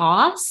the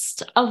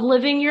cost of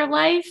living your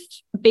life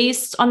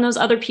based on those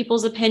other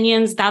people's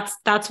opinions.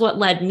 That's what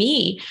led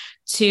me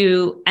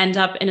to end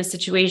up in a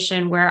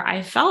situation where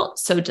I felt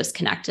so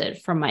disconnected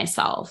from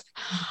myself.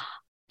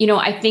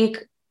 I think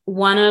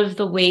one of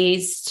the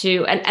ways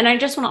and I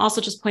just want to also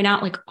just point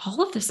out, like,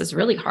 all of this is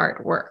really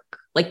hard work.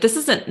 Like,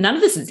 none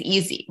of this is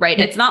easy, right?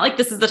 It's not like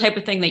this is the type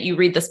of thing that you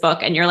read this book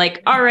and you're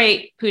like, all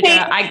right,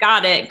 Pooja, I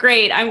got it.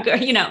 Great. I'm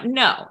good.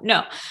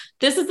 No.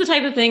 This is the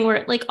type of thing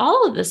where like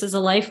all of this is a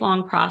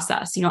lifelong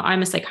process.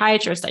 I'm a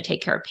psychiatrist. I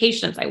take care of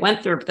patients. I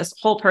went through this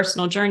whole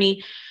personal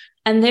journey.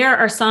 And there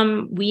are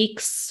some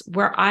weeks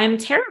where I'm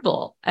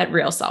terrible at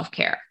real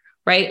self-care,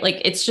 right?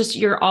 Like, it's just,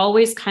 you're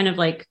always kind of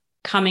like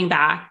coming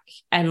back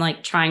and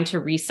like trying to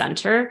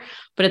recenter,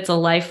 but it's a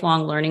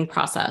lifelong learning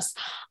process.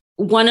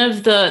 One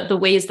of the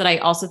ways that I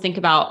also think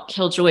about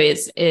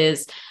killjoys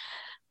is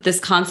this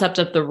concept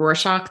of the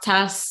Rorschach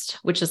test,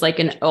 which is like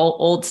an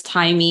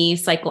old-timey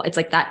cycle. It's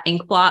like that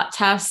ink blot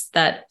test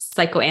that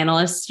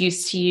psychoanalysts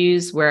used to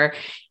use, where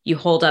you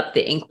hold up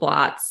the ink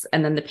blots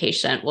and then the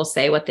patient will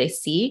say what they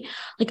see.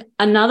 Like,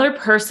 another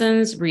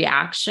person's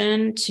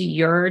reaction to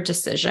your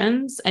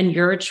decisions and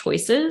your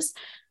choices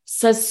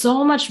says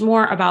so much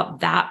more about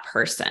that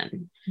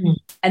person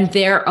and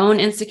their own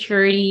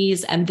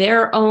insecurities and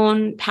their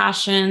own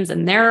passions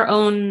and their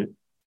own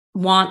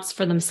wants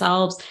for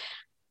themselves.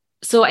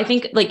 So I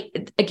think,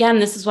 like, again,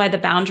 this is why the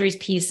boundaries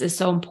piece is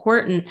so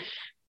important.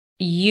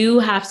 You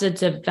have to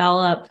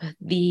develop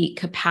the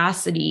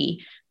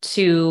capacity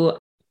to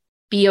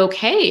be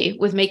okay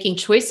with making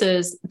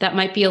choices that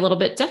might be a little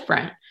bit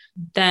different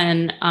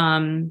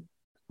than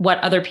what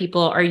other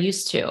people are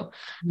used to.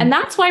 And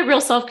that's why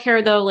real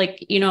self-care, though,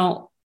 like, you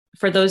know,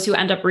 for those who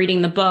end up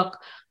reading the book,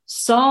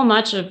 so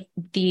much of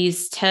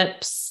these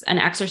tips and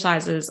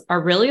exercises are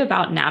really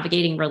about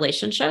navigating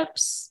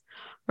relationships,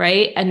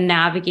 right? And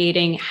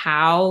navigating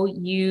how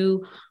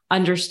you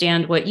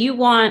understand what you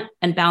want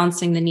and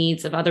balancing the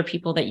needs of other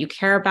people that you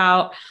care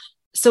about.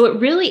 So it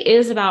really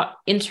is about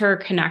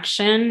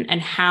interconnection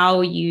and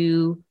how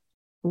you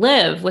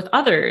live with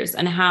others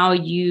and how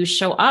you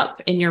show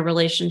up in your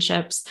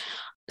relationships.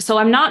 So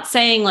I'm not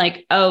saying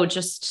like, oh,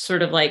 just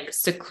sort of like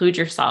seclude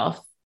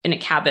yourself in a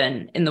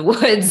cabin in the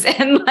woods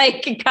and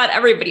like cut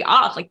everybody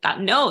off like that.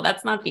 No,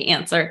 that's not the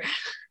answer.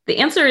 The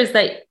answer is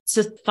that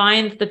to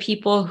find the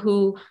people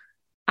who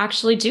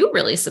actually do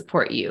really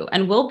support you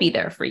and will be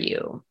there for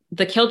you.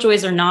 The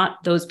killjoys are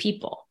not those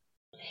people.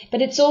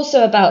 But it's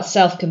also about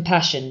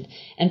self-compassion.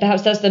 And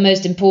perhaps that's the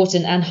most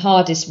important and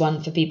hardest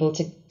one for people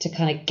to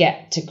kind of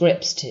get to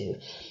grips to.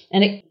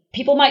 And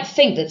people might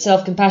think that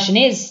self-compassion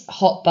is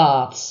hot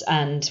baths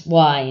and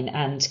wine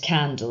and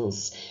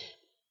candles.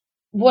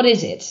 What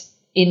is it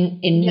in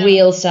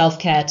real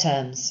self-care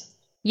terms?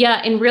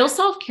 Yeah, in real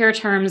self-care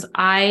terms,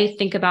 I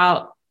think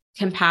about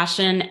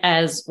compassion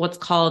as what's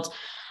called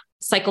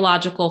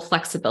psychological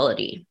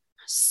flexibility.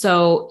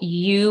 So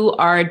you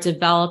are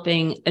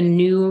developing a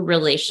new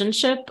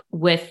relationship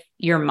with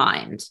your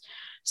mind.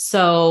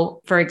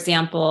 So, for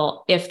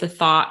example, if the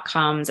thought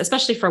comes,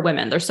 especially for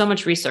women, there's so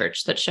much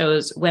research that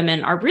shows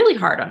women are really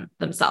hard on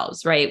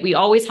themselves, right? We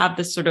always have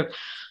this sort of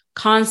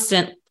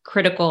constant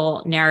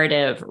critical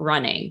narrative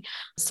running.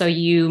 So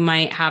you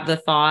might have the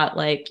thought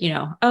like, you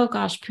know, oh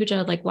gosh,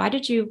 Pooja, like, why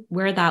did you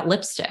wear that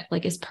lipstick?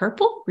 Like, is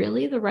purple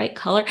really the right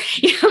color?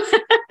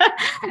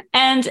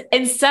 And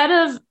instead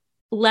of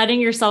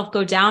letting yourself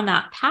go down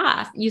that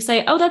path, you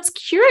say, oh, that's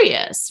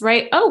curious,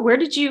 right? Oh, where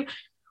did you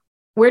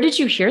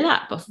hear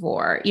that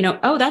before? You know,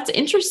 oh, that's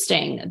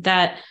interesting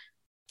that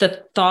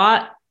the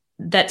thought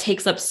that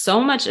takes up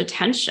so much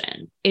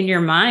attention in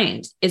your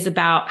mind is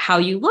about how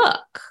you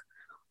look.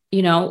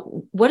 You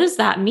know, what does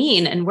that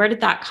mean? And where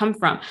did that come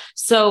from?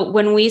 So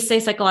when we say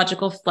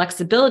psychological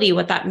flexibility,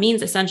 what that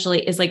means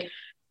essentially is like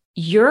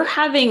you're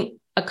having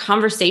a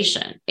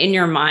conversation in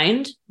your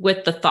mind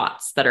with the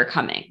thoughts that are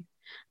coming.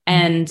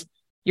 And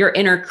your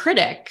inner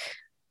critic,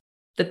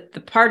 the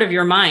part of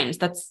your mind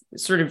that's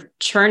sort of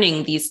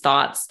churning these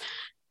thoughts,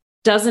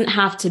 doesn't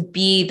have to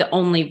be the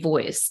only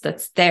voice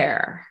that's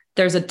there.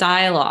 There's a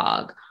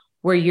dialogue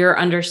where you're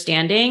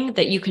understanding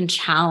that you can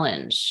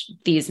challenge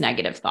these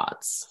negative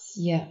thoughts.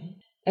 Yeah.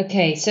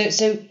 Okay.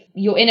 So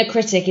your inner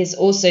critic is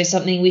also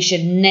something we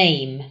should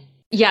name.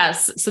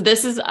 Yes. So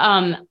this is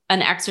an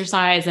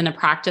exercise and a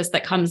practice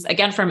that comes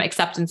again from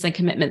acceptance and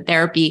commitment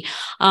therapy.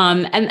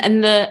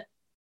 And the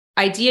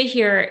idea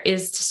here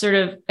is to sort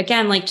of,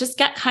 again, like just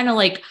get kind of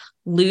like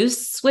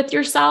loose with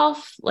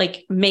yourself,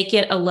 like make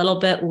it a little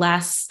bit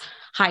less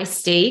high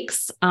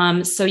stakes.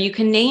 So you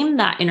can name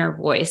that inner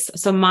voice.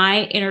 So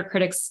my inner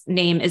critic's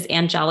name is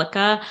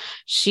Angelica.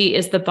 She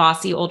is the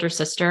bossy older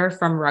sister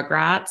from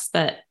Rugrats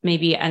that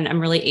maybe, and I'm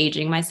really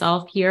aging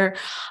myself here.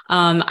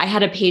 I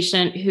had a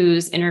patient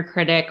whose inner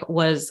critic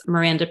was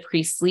Miranda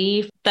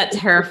Priestley, that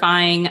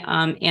terrifying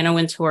Anna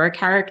Wintour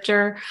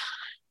character.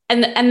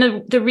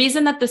 And the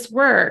reason that this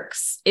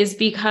works is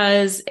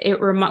because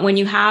when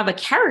you have a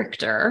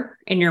character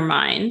in your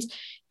mind,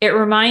 it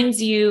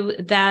reminds you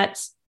that,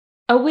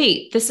 oh,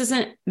 wait, this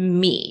isn't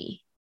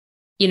me.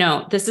 You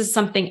know, this is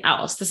something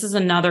else. This is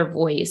another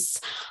voice.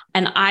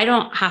 And I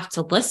don't have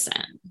to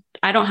listen.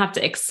 I don't have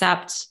to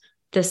accept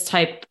this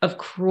type of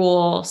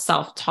cruel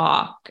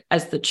self-talk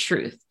as the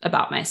truth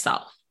about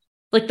myself.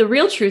 Like the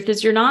real truth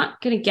is you're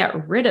not going to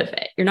get rid of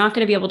it. You're not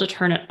going to be able to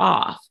turn it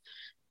off.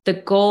 The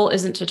goal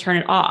isn't to turn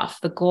it off.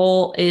 The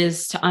goal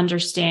is to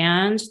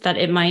understand that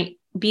it might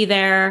be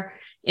there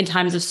in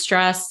times of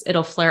stress.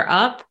 It'll flare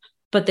up,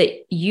 but that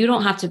you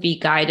don't have to be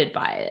guided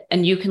by it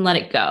and you can let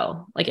it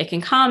go. Like it can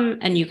come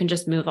and you can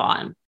just move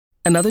on.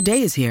 Another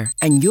day is here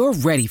and you're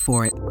ready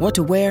for it. What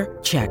to wear?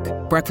 Check.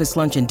 Breakfast,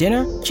 lunch, and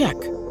dinner?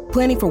 Check.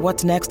 Planning for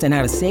what's next and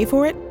how to save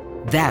for it?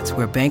 That's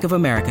where Bank of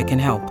America can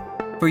help.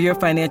 For your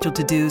financial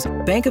to-dos,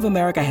 Bank of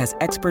America has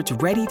experts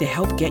ready to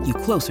help get you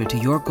closer to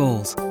your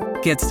goals.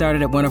 Get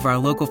started at one of our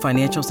local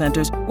financial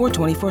centers or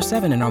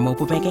 24/7 in our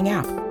mobile banking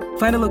app.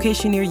 Find a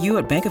location near you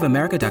at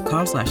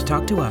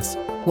bankofamerica.com/talktous.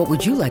 What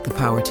would you like the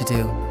power to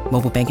do?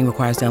 Mobile banking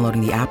requires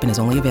downloading the app and is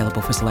only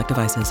available for select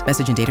devices.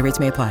 Message and data rates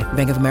may apply.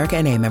 Bank of America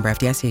N.A., member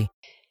FDIC.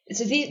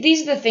 So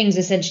these are the things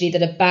essentially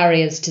that are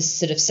barriers to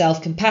sort of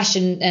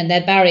self-compassion, and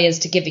they're barriers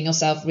to giving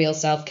yourself real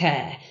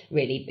self-care,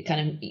 really.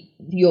 Kind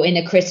of your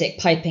inner critic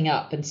piping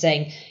up and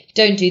saying,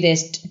 don't do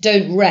this,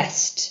 don't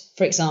rest,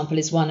 for example,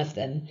 is one of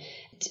them.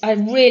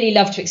 I'd really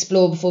love to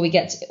explore before we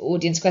get to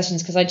audience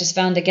questions, because I just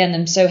found, again,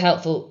 them so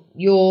helpful.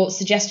 Your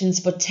suggestions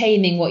for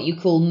taming what you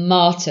call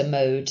martyr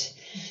mode.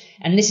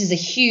 And this is a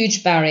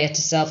huge barrier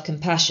to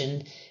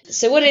self-compassion.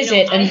 So what is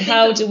it, and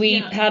how do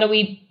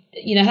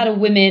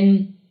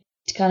women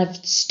kind of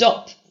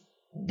stop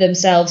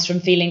themselves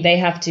from feeling they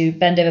have to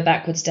bend over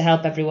backwards to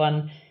help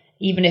everyone,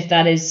 even if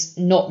that is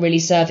not really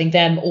serving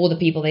them or the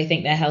people they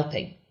think they're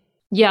helping.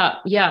 Yeah.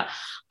 Yeah.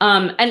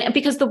 And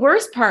because the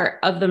worst part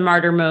of the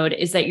martyr mode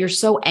is that you're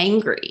so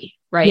angry,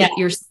 right? Yeah.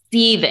 You're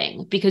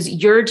seething because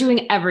you're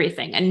doing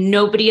everything and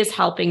nobody is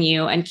helping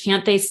you. And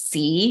can't they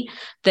see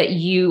that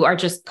you are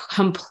just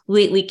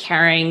completely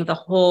carrying the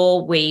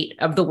whole weight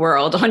of the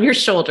world on your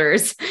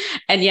shoulders?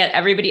 And yet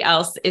everybody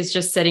else is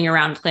just sitting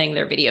around playing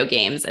their video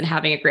games and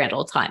having a grand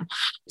old time.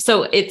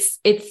 So it's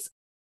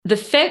the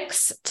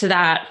fix to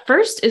that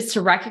first is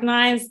to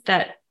recognize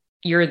that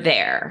you're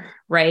there,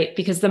 right?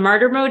 Because the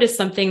martyr mode is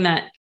something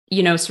that,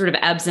 sort of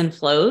ebbs and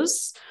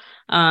flows.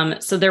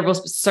 So there will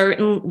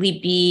certainly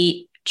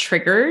be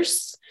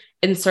triggers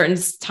in certain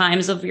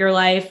times of your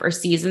life or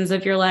seasons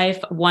of your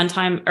life. One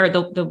time, or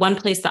the one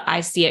place that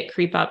I see it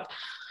creep up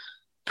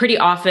pretty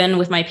often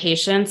with my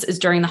patients is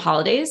during the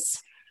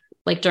holidays,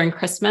 like during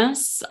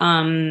Christmas,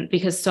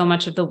 because so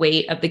much of the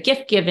weight of the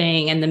gift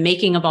giving and the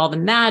making of all the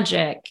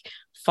magic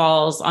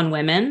falls on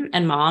women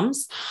and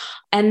moms.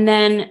 And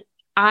then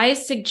I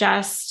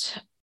suggest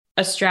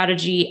a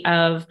strategy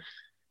of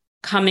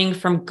coming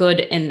from good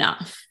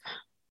enough.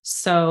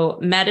 So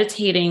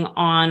meditating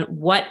on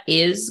what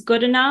is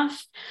good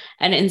enough.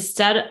 And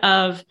instead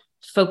of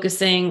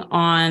focusing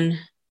on,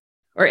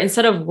 or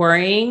instead of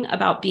worrying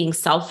about being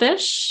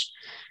selfish,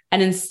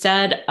 and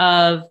instead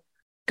of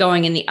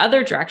going in the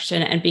other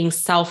direction and being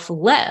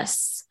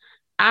selfless,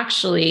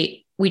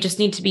 actually, we just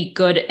need to be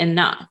good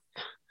enough.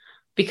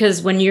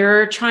 Because when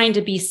you're trying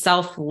to be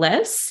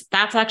selfless,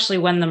 that's actually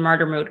when the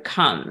martyr mode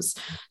comes.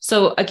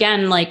 So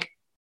again, like,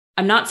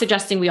 I'm not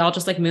suggesting we all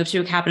just like move to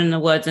a cabin in the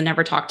woods and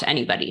never talk to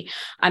anybody.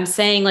 I'm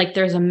saying like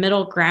there's a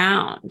middle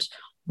ground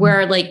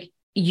where like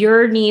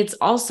your needs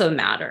also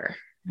matter.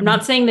 I'm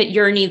not saying that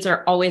your needs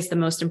are always the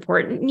most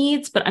important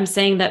needs, but I'm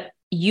saying that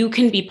you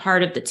can be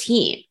part of the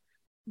team,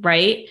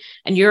 right?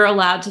 And you're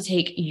allowed to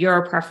take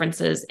your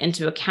preferences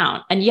into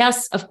account. And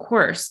yes, of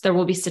course, there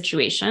will be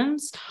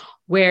situations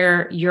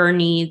where your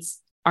needs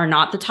are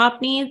not the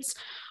top needs.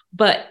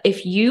 But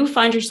if you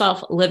find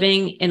yourself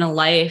living in a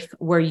life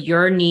where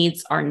your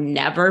needs are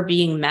never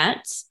being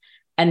met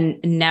and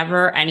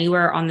never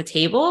anywhere on the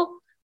table,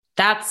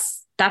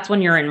 that's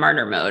when you're in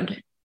martyr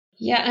mode.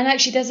 Yeah, and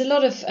actually there's a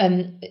lot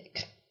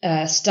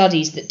of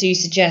studies that do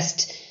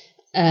suggest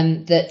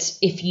that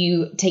if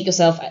you take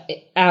yourself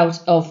out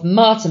of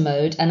martyr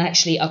mode and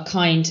actually are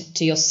kind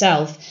to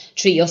yourself,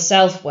 treat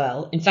yourself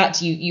well, in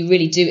fact, you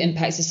really do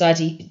impact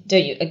society,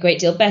 don't you, a great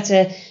deal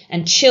better.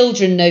 And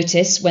children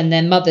notice when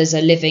their mothers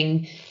are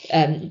living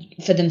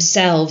for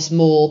themselves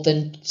more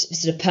than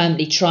sort of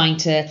permanently trying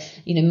to,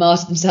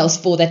 martyr themselves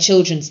for their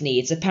children's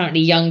needs. Apparently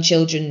young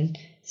children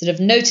sort of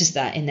notice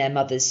that in their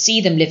mothers,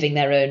 see them living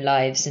their own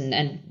lives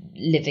and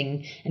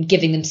living and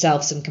giving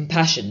themselves some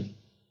compassion.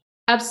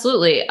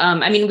 Absolutely.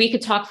 We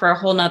could talk for a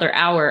whole nother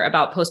hour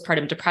about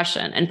postpartum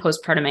depression and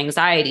postpartum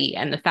anxiety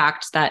and the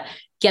fact that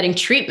getting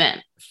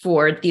treatment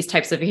for these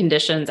types of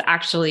conditions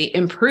actually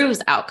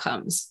improves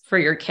outcomes for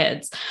your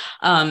kids.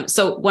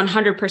 So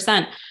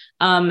 100%.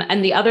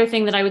 And the other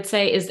thing that I would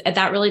say is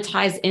that really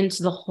ties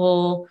into the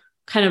whole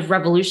kind of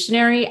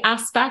revolutionary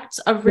aspect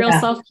of real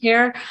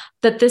self-care,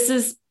 that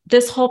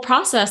this whole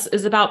process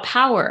is about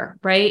power,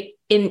 right?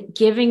 In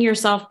giving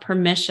yourself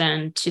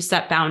permission to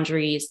set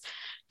boundaries,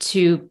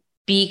 to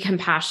be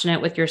compassionate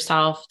with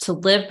yourself, to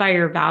live by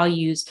your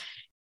values,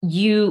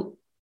 you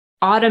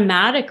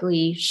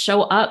automatically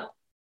show up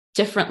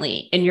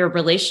differently in your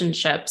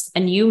relationships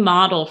and you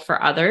model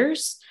for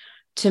others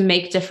to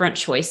make different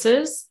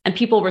choices and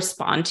people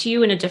respond to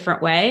you in a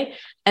different way.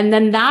 And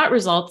then that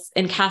results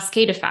in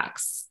cascade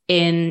effects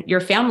in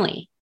your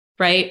family,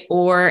 right?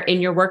 Or in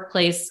your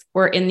workplace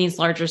or in these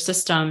larger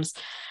systems.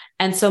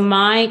 And so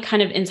my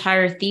kind of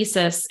entire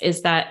thesis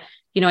is that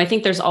I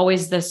think there's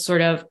always this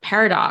sort of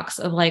paradox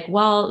of like,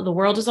 well, the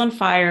world is on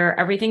fire,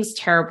 everything's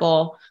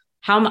terrible.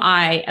 How am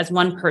I, as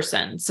one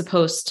person,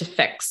 supposed to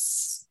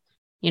fix,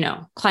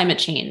 climate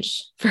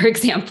change, for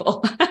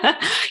example?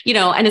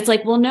 And it's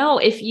like, well, no,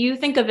 if you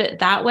think of it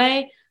that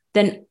way,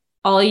 then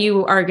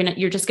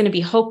you're just going to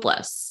be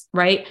hopeless,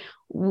 right?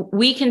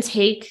 We can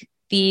take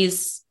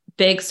these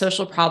big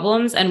social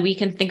problems and we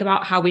can think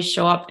about how we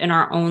show up in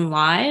our own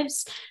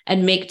lives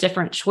and make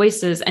different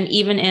choices. And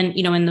even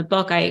in the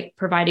book, I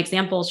provide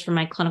examples from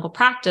my clinical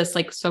practice.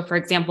 Like, so for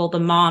example, the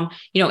mom,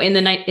 in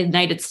the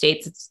United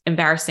States, it's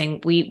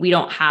embarrassing. We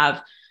don't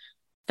have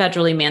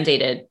federally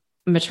mandated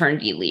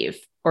maternity leave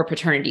or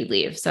paternity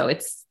leave. So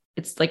it's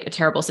like a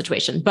terrible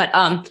situation.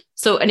 But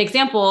so an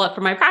example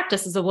from my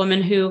practice is a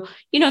woman who,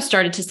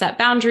 started to set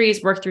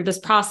boundaries, work through this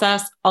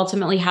process,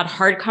 ultimately had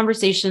hard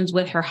conversations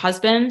with her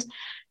husband.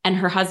 And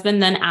her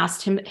husband then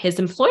asked his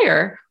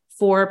employer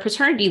for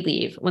paternity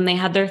leave when they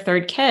had their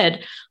third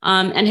kid.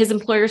 And his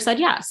employer said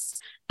yes.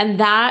 And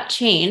that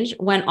change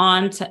went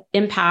on to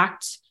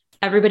impact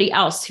everybody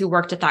else who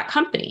worked at that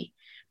company.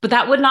 But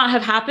that would not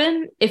have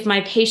happened if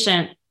my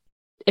patient,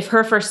 if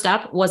her first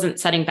step wasn't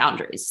setting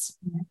boundaries.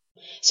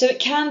 So it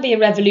can be a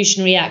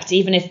revolutionary act,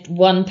 even if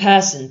one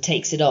person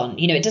takes it on.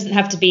 It doesn't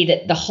have to be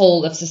that the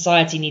whole of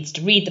society needs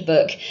to read the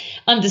book,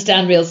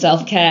 understand real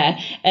self-care,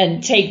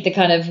 and take the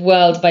kind of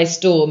world by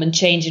storm and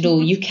change it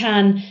all.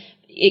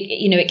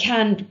 It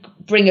can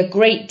bring a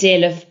great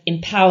deal of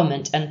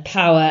empowerment and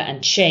power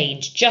and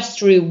change just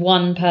through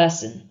one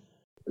person.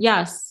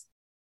 Yes.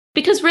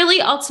 Because really,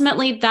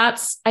 ultimately,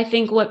 that's, I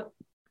think, what,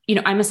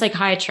 I'm a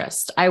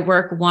psychiatrist. I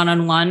work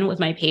one-on-one with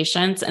my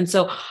patients. And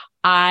so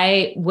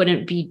I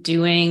wouldn't be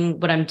doing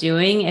what I'm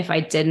doing if I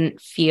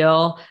didn't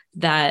feel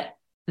that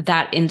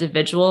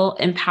individual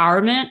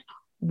empowerment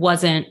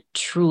wasn't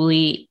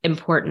truly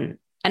important.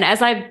 And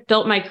as I've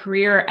built my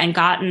career and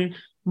gotten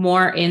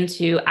more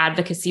into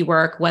advocacy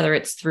work, whether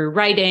it's through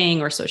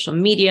writing or social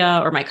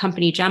media or my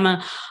company,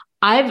 Gemma,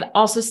 I've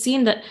also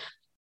seen that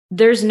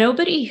there's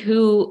nobody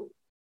who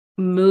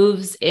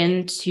moves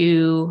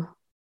into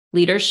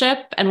leadership.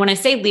 And when I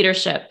say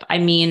leadership, I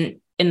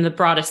mean in the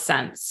broadest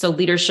sense. So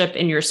leadership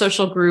in your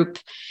social group,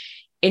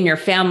 in your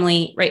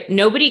family, right?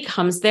 Nobody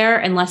comes there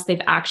unless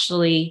they've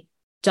actually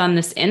done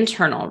this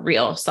internal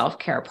real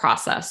self-care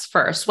process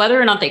first,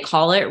 whether or not they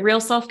call it real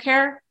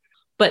self-care.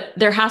 But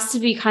there has to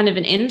be kind of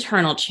an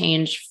internal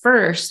change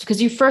first,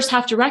 because you first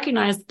have to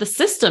recognize the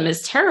system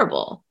is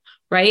terrible,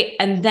 right?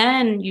 And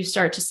then you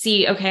start to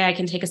see, okay, I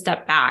can take a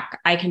step back.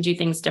 I can do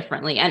things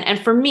differently. And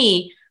for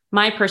me,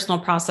 my personal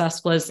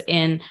process was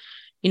in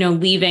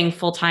leaving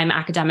full-time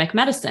academic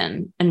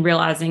medicine and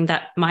realizing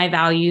that my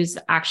values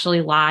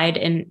actually lied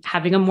in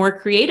having a more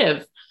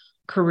creative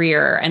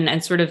career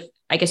and sort of,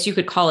 I guess you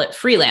could call it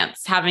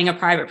freelance, having a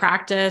private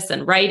practice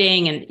and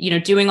writing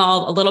and, doing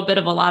a little bit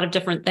of a lot of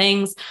different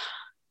things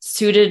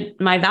suited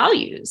my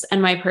values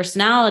and my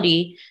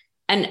personality.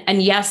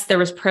 And yes, there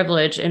was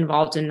privilege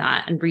involved in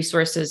that and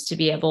resources to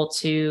be able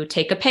to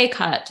take a pay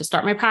cut to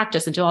start my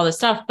practice and do all this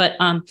stuff. But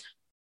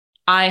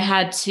I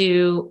had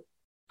to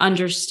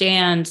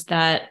understand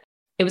that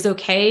it was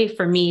okay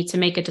for me to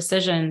make a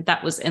decision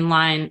that was in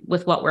line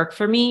with what worked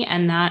for me.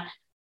 And that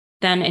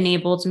then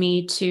enabled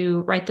me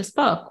to write this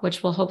book,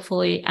 which will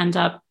hopefully end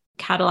up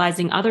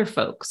catalyzing other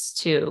folks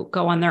to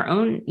go on their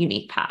own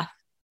unique path.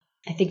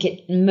 I think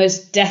it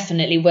most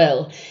definitely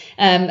will.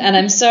 And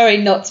I'm sorry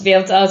not to be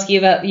able to ask you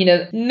about,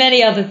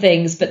 many other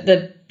things, but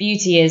the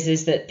beauty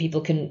is that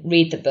people can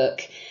read the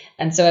book.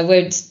 And so I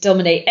won't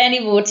dominate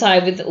any more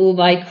time with all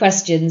my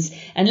questions.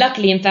 And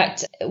luckily, in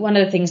fact, one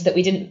of the things that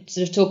we didn't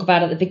sort of talk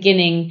about at the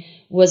beginning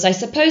was, I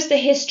suppose, the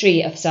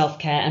history of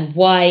self-care and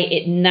why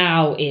it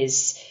now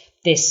is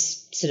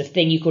this sort of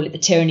thing. You call it the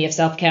tyranny of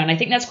self-care. And I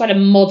think that's quite a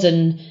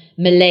modern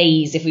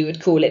malaise, if we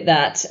would call it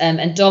that.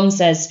 And Dom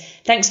says,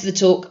 thanks for the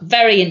talk.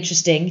 Very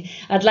interesting.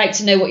 I'd like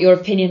to know what your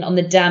opinion on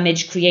the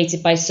damage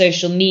created by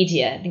social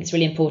media. I think it's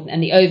really important,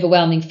 and the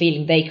overwhelming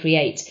feeling they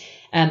create,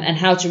 and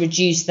how to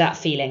reduce that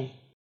feeling.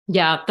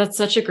 Yeah, that's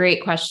such a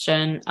great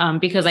question,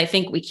 because I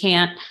think we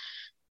can't,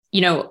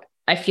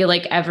 I feel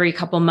like every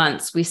couple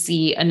months we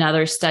see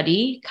another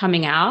study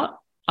coming out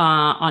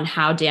on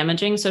how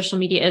damaging social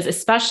media is,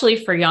 especially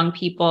for young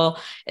people,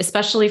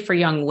 especially for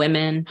young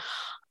women.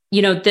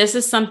 This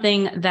is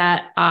something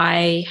that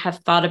I have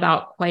thought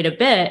about quite a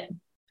bit,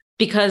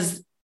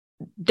 because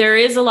there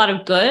is a lot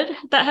of good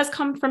that has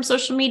come from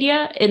social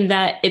media in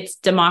that it's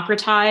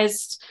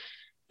democratized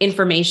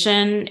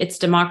information, it's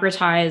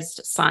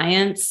democratized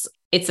science.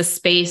 It's a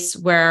space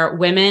where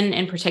women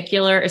in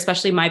particular,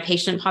 especially my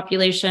patient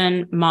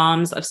population,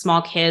 moms of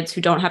small kids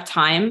who don't have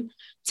time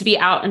to be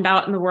out and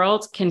about in the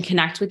world, can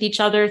connect with each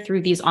other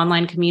through these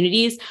online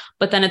communities.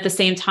 But then at the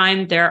same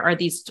time, there are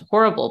these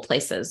horrible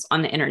places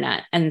on the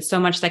internet and so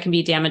much that can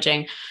be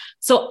damaging.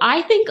 So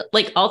I think,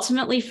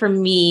 ultimately for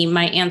me,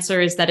 my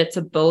answer is that it's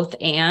a both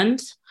and.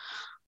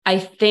 I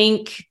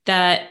think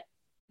that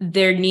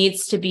there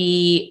needs to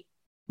be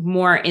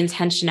more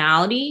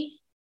intentionality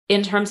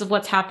in terms of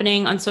what's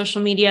happening on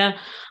social media.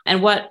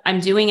 And what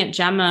I'm doing at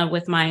Gemma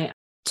with my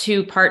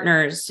two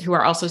partners who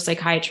are also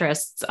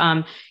psychiatrists,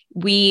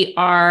 we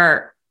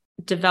are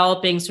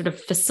developing sort of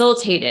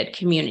facilitated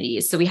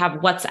communities. So we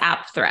have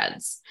WhatsApp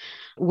threads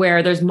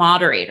where there's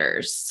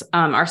moderators,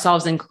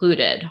 ourselves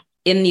included,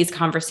 in these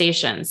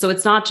conversations. So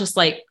it's not just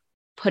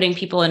putting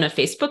people in a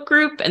Facebook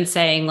group and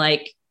saying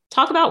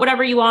talk about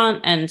whatever you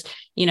want and,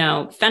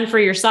 fend for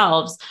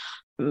yourselves.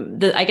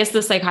 I guess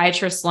the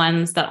psychiatrist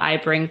lens that I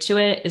bring to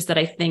it is that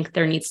I think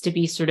there needs to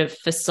be sort of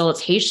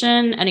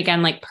facilitation and,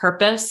 again,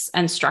 purpose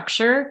and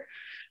structure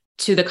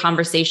to the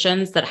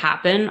conversations that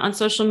happen on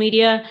social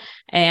media.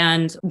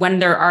 And when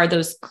there are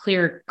those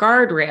clear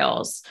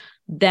guardrails,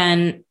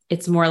 then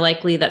it's more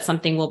likely that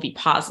something will be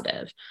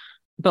positive.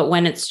 But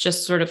when it's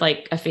just sort of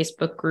a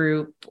Facebook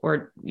group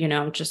or,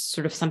 just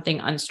sort of something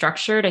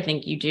unstructured, I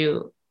think you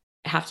do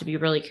have to be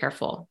really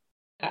careful.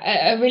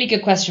 A really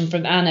good question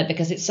from Anna,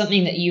 because it's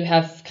something that you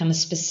have kind of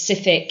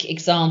specific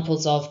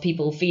examples of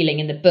people feeling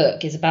in the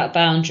book, is about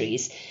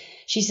boundaries.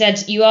 She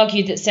said, you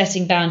argued that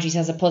setting boundaries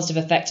has a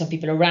positive effect on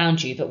people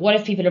around you, but what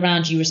if people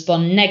around you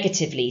respond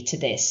negatively to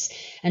this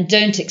and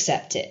don't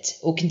accept it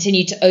or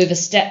continue to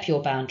overstep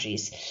your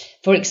boundaries?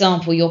 For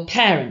example, your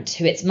parent,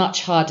 who it's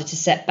much harder to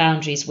set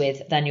boundaries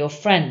with than your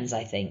friends,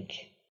 I think.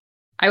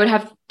 I would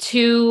have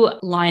two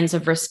lines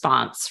of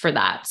response for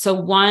that. So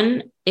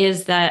one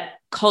is that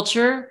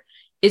culture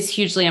is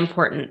hugely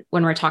important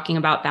when we're talking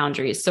about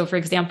boundaries. So for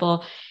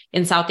example,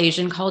 in South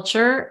Asian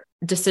culture,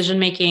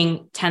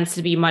 decision-making tends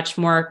to be much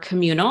more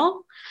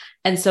communal.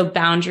 And so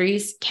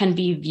boundaries can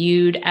be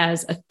viewed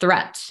as a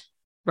threat,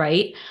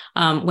 right?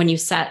 When you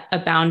set a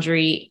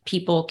boundary,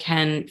 people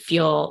can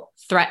feel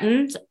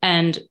threatened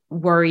and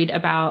worried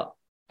about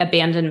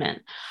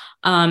abandonment.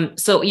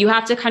 So you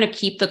have to kind of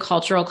keep the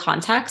cultural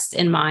context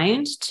in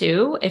mind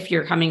too, if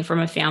you're coming from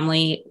a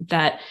family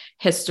that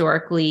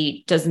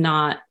historically does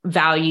not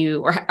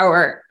value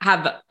or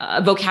have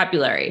a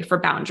vocabulary for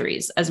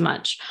boundaries as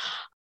much.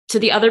 To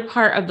the other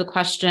part of the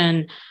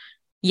question,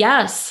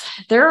 yes,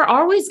 there are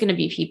always going to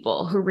be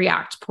people who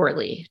react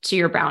poorly to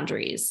your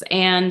boundaries.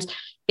 And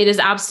it is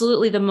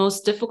absolutely the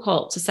most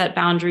difficult to set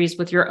boundaries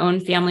with your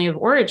own family of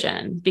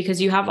origin because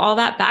you have all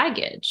that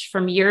baggage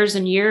from years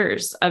and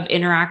years of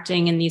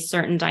interacting in these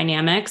certain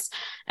dynamics.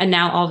 And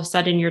now all of a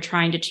sudden you're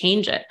trying to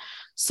change it.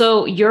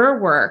 So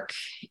your work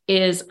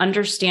is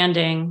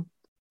understanding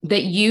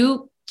that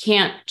you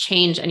can't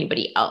change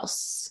anybody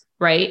else,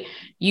 right?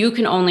 You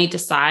can only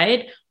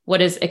decide what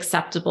is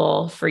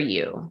acceptable for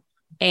you.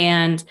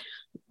 And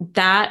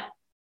that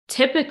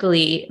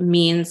typically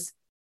means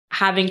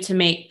having to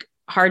make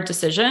hard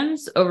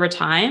decisions over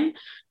time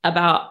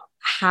about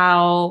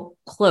how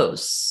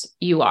close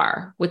you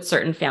are with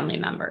certain family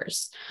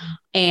members.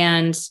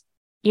 And,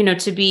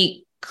 to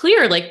be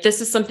clear, like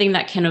this is something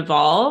that can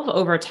evolve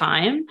over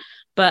time.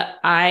 But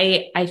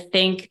I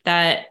think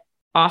that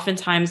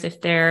oftentimes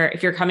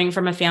if you're coming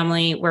from a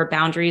family where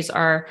boundaries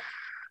are,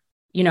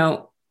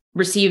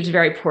 received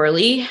very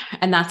poorly,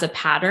 and that's a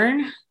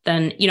pattern,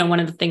 then, one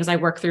of the things I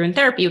work through in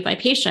therapy with my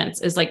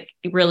patients is like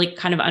really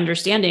kind of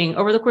understanding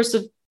over the course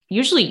of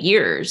usually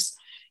years,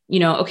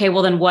 okay,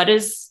 well then what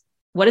is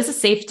a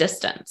safe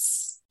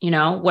distance?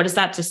 What does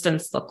that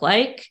distance look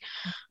like?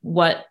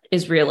 What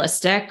is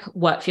realistic?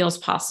 What feels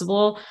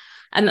possible?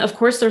 And of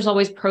course, there's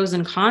always pros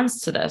and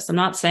cons to this. I'm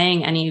not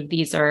saying any of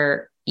these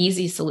are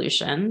easy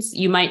solutions.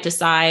 You might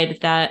decide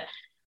that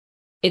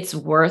it's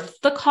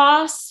worth the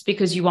cost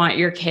because you want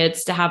your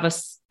kids to have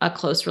a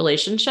close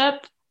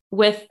relationship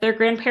with their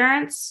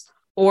grandparents,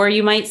 or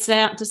you might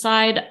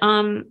decide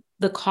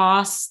the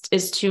cost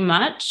is too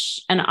much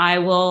and I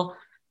will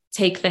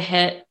take the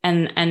hit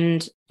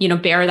and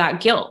bear that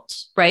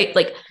guilt, right?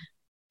 Like,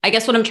 I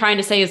guess what I'm trying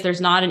to say is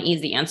there's not an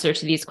easy answer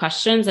to these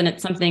questions, and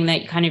it's something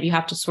that you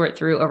have to sort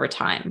through over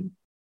time.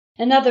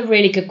 Another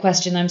really good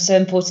question. I'm so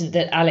important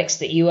that Alex,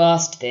 that you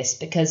asked this,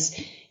 because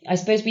I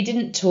suppose we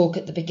didn't talk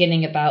at the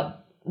beginning about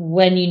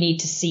when you need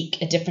to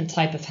seek a different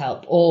type of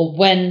help or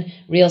when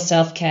real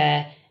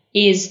self-care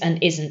is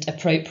and isn't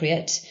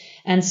appropriate.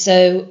 And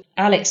so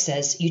Alex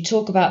says, you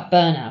talk about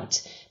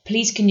burnout.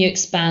 Please can you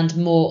expand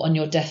more on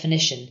your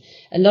definition?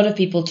 A lot of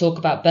people talk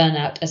about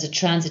burnout as a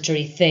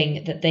transitory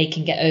thing that they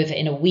can get over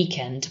in a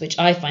weekend, which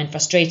I find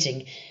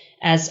frustrating,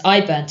 as I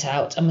burnt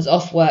out and was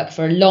off work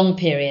for a long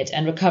period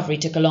and recovery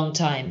took a long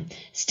time.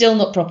 Still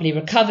not properly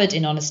recovered,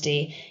 in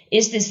honesty.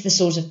 Is this the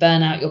sort of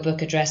burnout your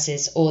book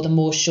addresses, or the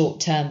more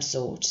short-term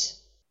sort?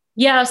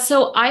 Yeah,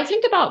 so I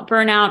think about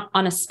burnout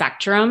on a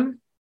spectrum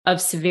of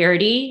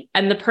severity,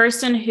 and the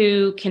person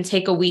who can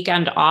take a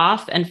weekend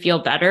off and feel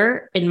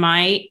better, in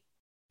my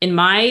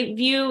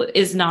view,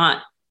 is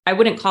not, I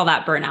wouldn't call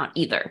that burnout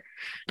either.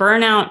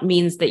 Burnout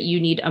means that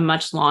you need a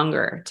much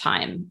longer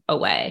time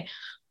away.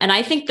 And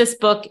I think this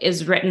book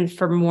is written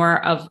for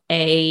more of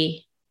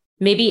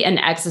maybe an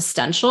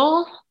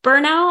existential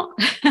burnout,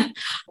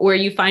 where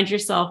you find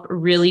yourself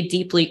really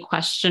deeply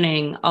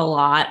questioning a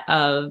lot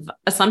of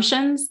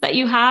assumptions that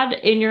you had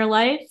in your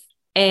life.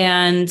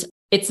 And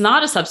it's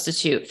not a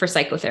substitute for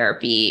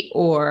psychotherapy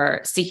or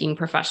seeking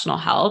professional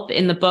help.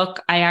 In the book,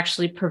 I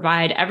actually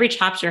provide, every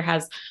chapter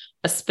has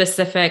a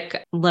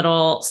specific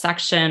little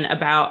section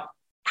about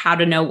how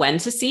to know when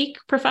to seek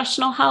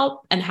professional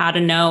help and how to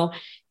know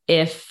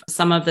if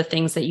some of the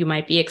things that you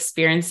might be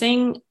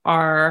experiencing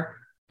are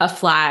a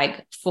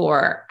flag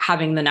for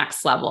having the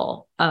next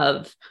level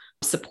of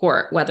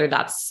support, whether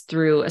that's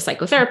through a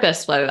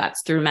psychotherapist, whether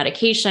that's through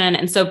medication.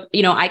 And so,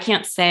 I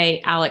can't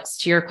say, Alex,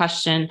 to your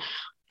question,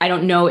 I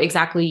don't know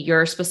exactly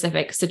your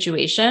specific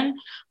situation,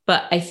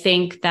 but I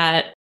think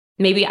that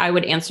maybe I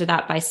would answer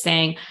that by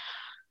saying,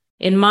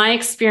 in my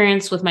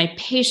experience with my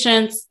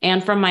patients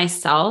and from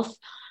myself,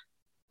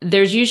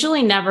 there's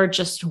usually never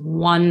just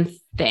one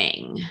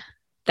thing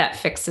that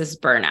fixes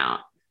burnout.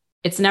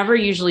 It's never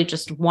usually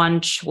just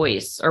one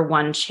choice or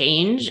one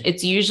change.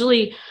 It's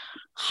usually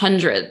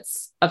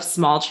hundreds of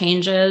small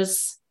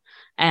changes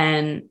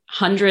and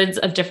hundreds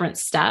of different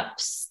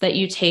steps that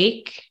you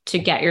take to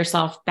get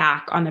yourself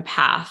back on the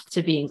path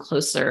to being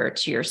closer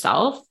to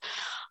yourself.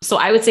 So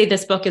I would say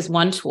this book is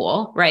one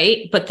tool,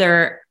 right? But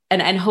there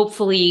and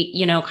hopefully,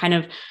 kind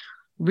of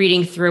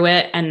reading through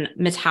it and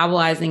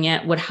metabolizing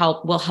it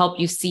will help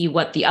you see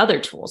what the other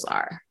tools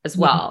are as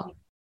well.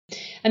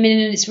 I mean,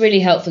 and it's really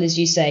helpful, as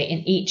you say, in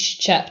each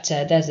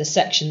chapter, there's a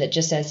section that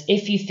just says,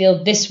 if you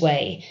feel this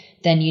way,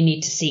 then you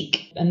need to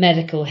seek a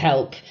medical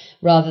help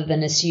rather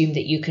than assume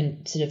that you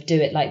can sort of do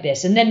it like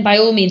this. And then by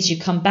all means, you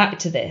come back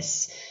to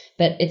this,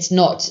 but it's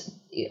not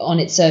on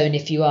its own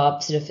if you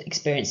are sort of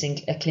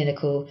experiencing a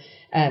clinical,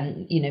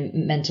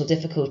 mental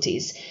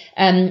difficulties.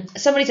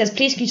 Somebody says,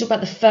 please can you talk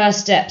about the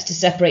first steps to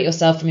separate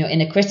yourself from your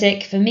inner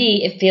critic? For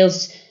me, it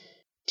feels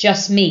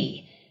just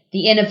me,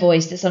 the inner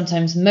voice that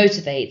sometimes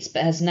motivates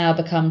but has now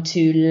become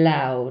too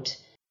loud.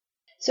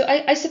 So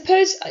I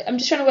suppose I'm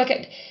just trying to work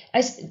out,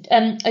 I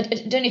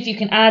don't know if you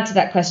can add to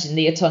that question,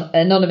 the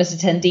anonymous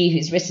attendee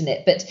who's written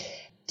it, but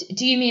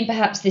do you mean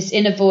perhaps this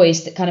inner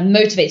voice that kind of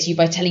motivates you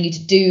by telling you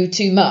to do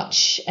too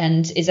much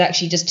and is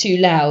actually just too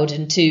loud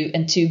and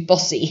too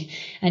bossy,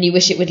 and you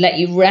wish it would let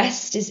you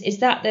rest? Is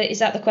that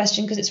the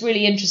question? Because it's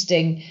really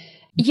interesting.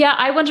 Yeah,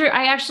 I wonder,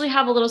 I actually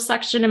have a little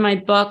section in my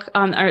book,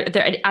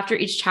 after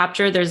each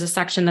chapter, there's a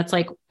section that's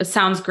like, it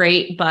sounds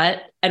great,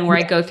 but, and where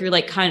I go through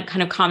like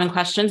kind of common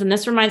questions. And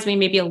this reminds me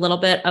maybe a little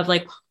bit of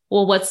like,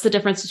 well, what's the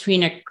difference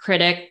between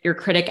your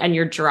critic and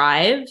your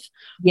drive?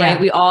 Yeah.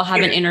 Right? We all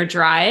have an inner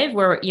drive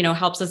where,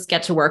 helps us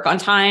get to work on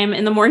time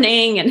in the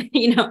morning. And,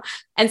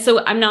 and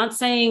so I'm not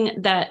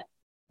saying that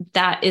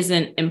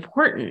isn't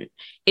important.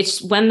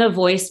 It's when the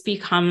voice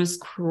becomes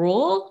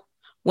cruel,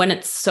 when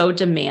it's so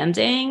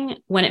demanding,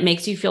 when it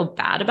makes you feel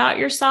bad about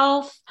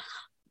yourself,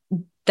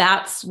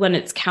 that's when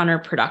it's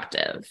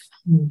counterproductive.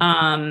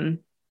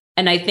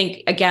 And I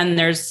think, again,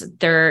 there's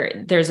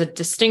a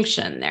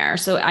distinction there.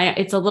 So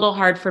it's a little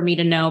hard for me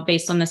to know,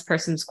 based on this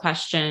person's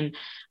question,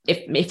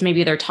 if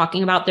maybe they're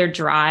talking about their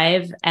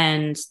drive,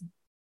 and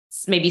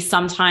maybe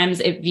sometimes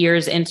it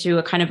veers into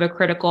a kind of a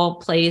critical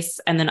place,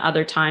 and then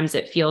other times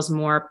it feels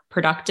more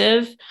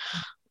productive.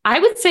 I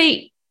would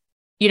say,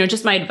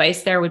 just my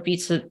advice there would be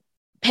to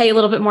pay a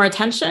little bit more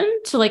attention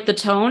to like the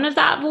tone of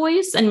that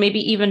voice, and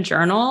maybe even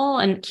journal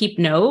and keep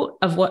note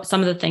of what some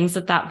of the things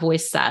that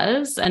voice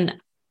says, and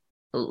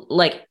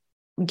like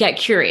get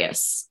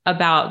curious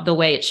about the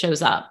way it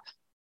shows up.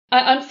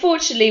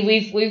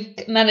 Unfortunately,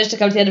 we've managed to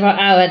come to the end of our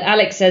hour, and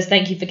Alex says,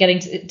 thank you for getting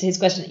to his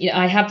question.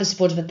 I have the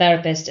support of a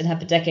therapist and have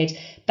for decades.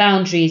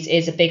 Boundaries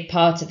is a big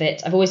part of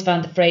it. I've always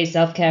found the phrase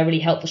self-care really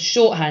helpful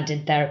shorthand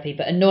in therapy,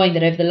 but annoying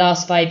that over the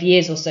last 5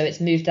 years or so, it's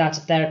moved out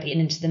of therapy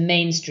and into the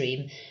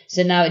mainstream.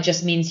 So now it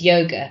just means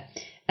yoga.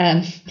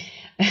 Why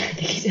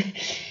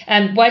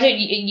don't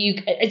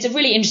you it's a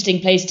really interesting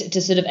place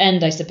to sort of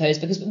end, I suppose,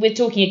 because we're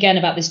talking again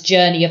about this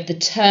journey of the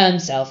term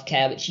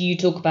self-care, which you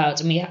talk about,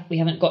 and we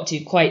haven't got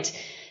to quite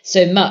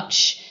so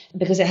much,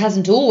 because it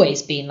hasn't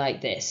always been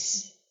like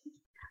this.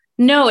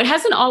 No, it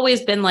hasn't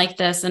always been like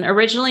this. And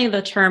originally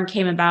the term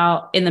came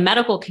about in the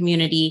medical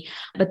community,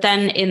 but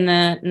then in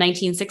the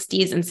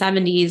 1960s and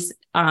 70s,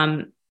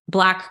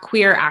 Black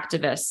queer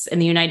activists in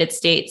the United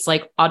States,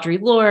 like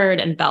Audre Lorde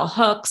and Bell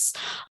Hooks,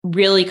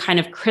 really kind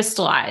of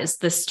crystallized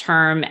this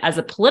term as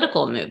a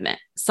political movement,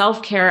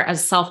 self-care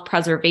as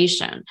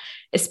self-preservation,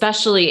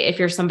 especially if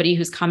you're somebody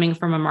who's coming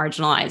from a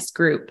marginalized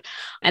group.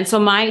 And so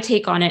my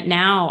take on it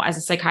now as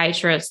a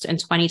psychiatrist in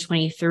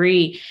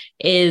 2023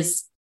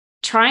 is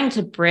trying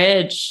to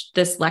bridge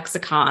this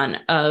lexicon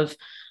of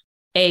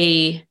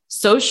a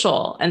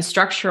social and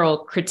structural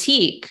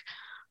critique,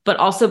 but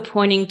also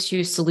pointing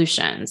to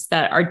solutions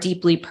that are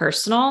deeply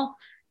personal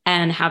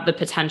and have the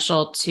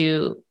potential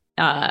to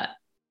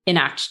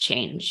enact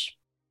change.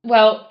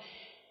 Well,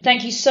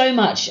 thank you so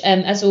much.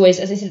 As always,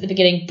 as I said at the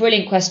beginning,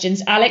 brilliant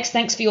questions. Alex,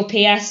 thanks for your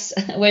PS.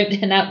 I won't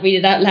read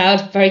it out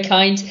loud. Very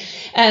kind.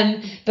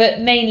 But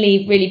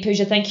mainly, really,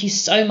 Pooja, thank you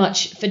so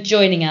much for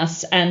joining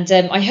us. And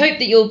I hope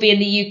that you'll be in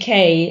the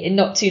UK in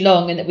not too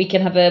long, and that we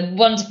can have a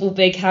wonderful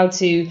big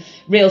how-to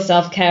real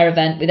self-care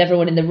event with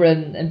everyone in the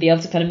room and be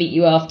able to kind of meet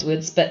you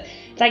afterwards. But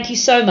thank you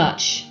so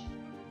much.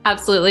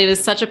 Absolutely. It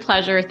was such a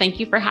pleasure. Thank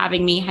you for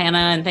having me, Hannah.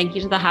 And thank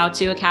you to the How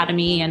To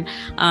Academy. And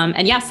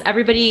yes,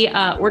 everybody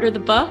order the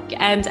book,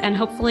 and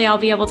hopefully I'll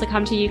be able to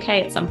come to UK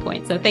at some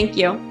point. So thank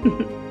you.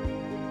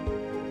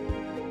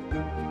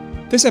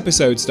 This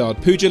episode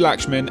starred Pooja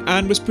Lakshmin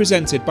and was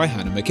presented by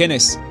Hannah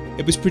McInnes.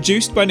 It was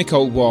produced by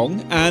Nicole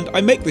Wong, and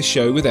I make this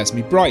show with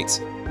Esme Bright.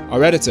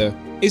 Our editor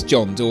is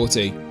John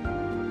Doughty.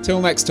 Till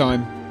next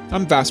time,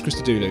 I'm Vas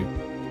Christodoulou.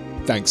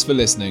 Thanks for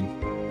listening.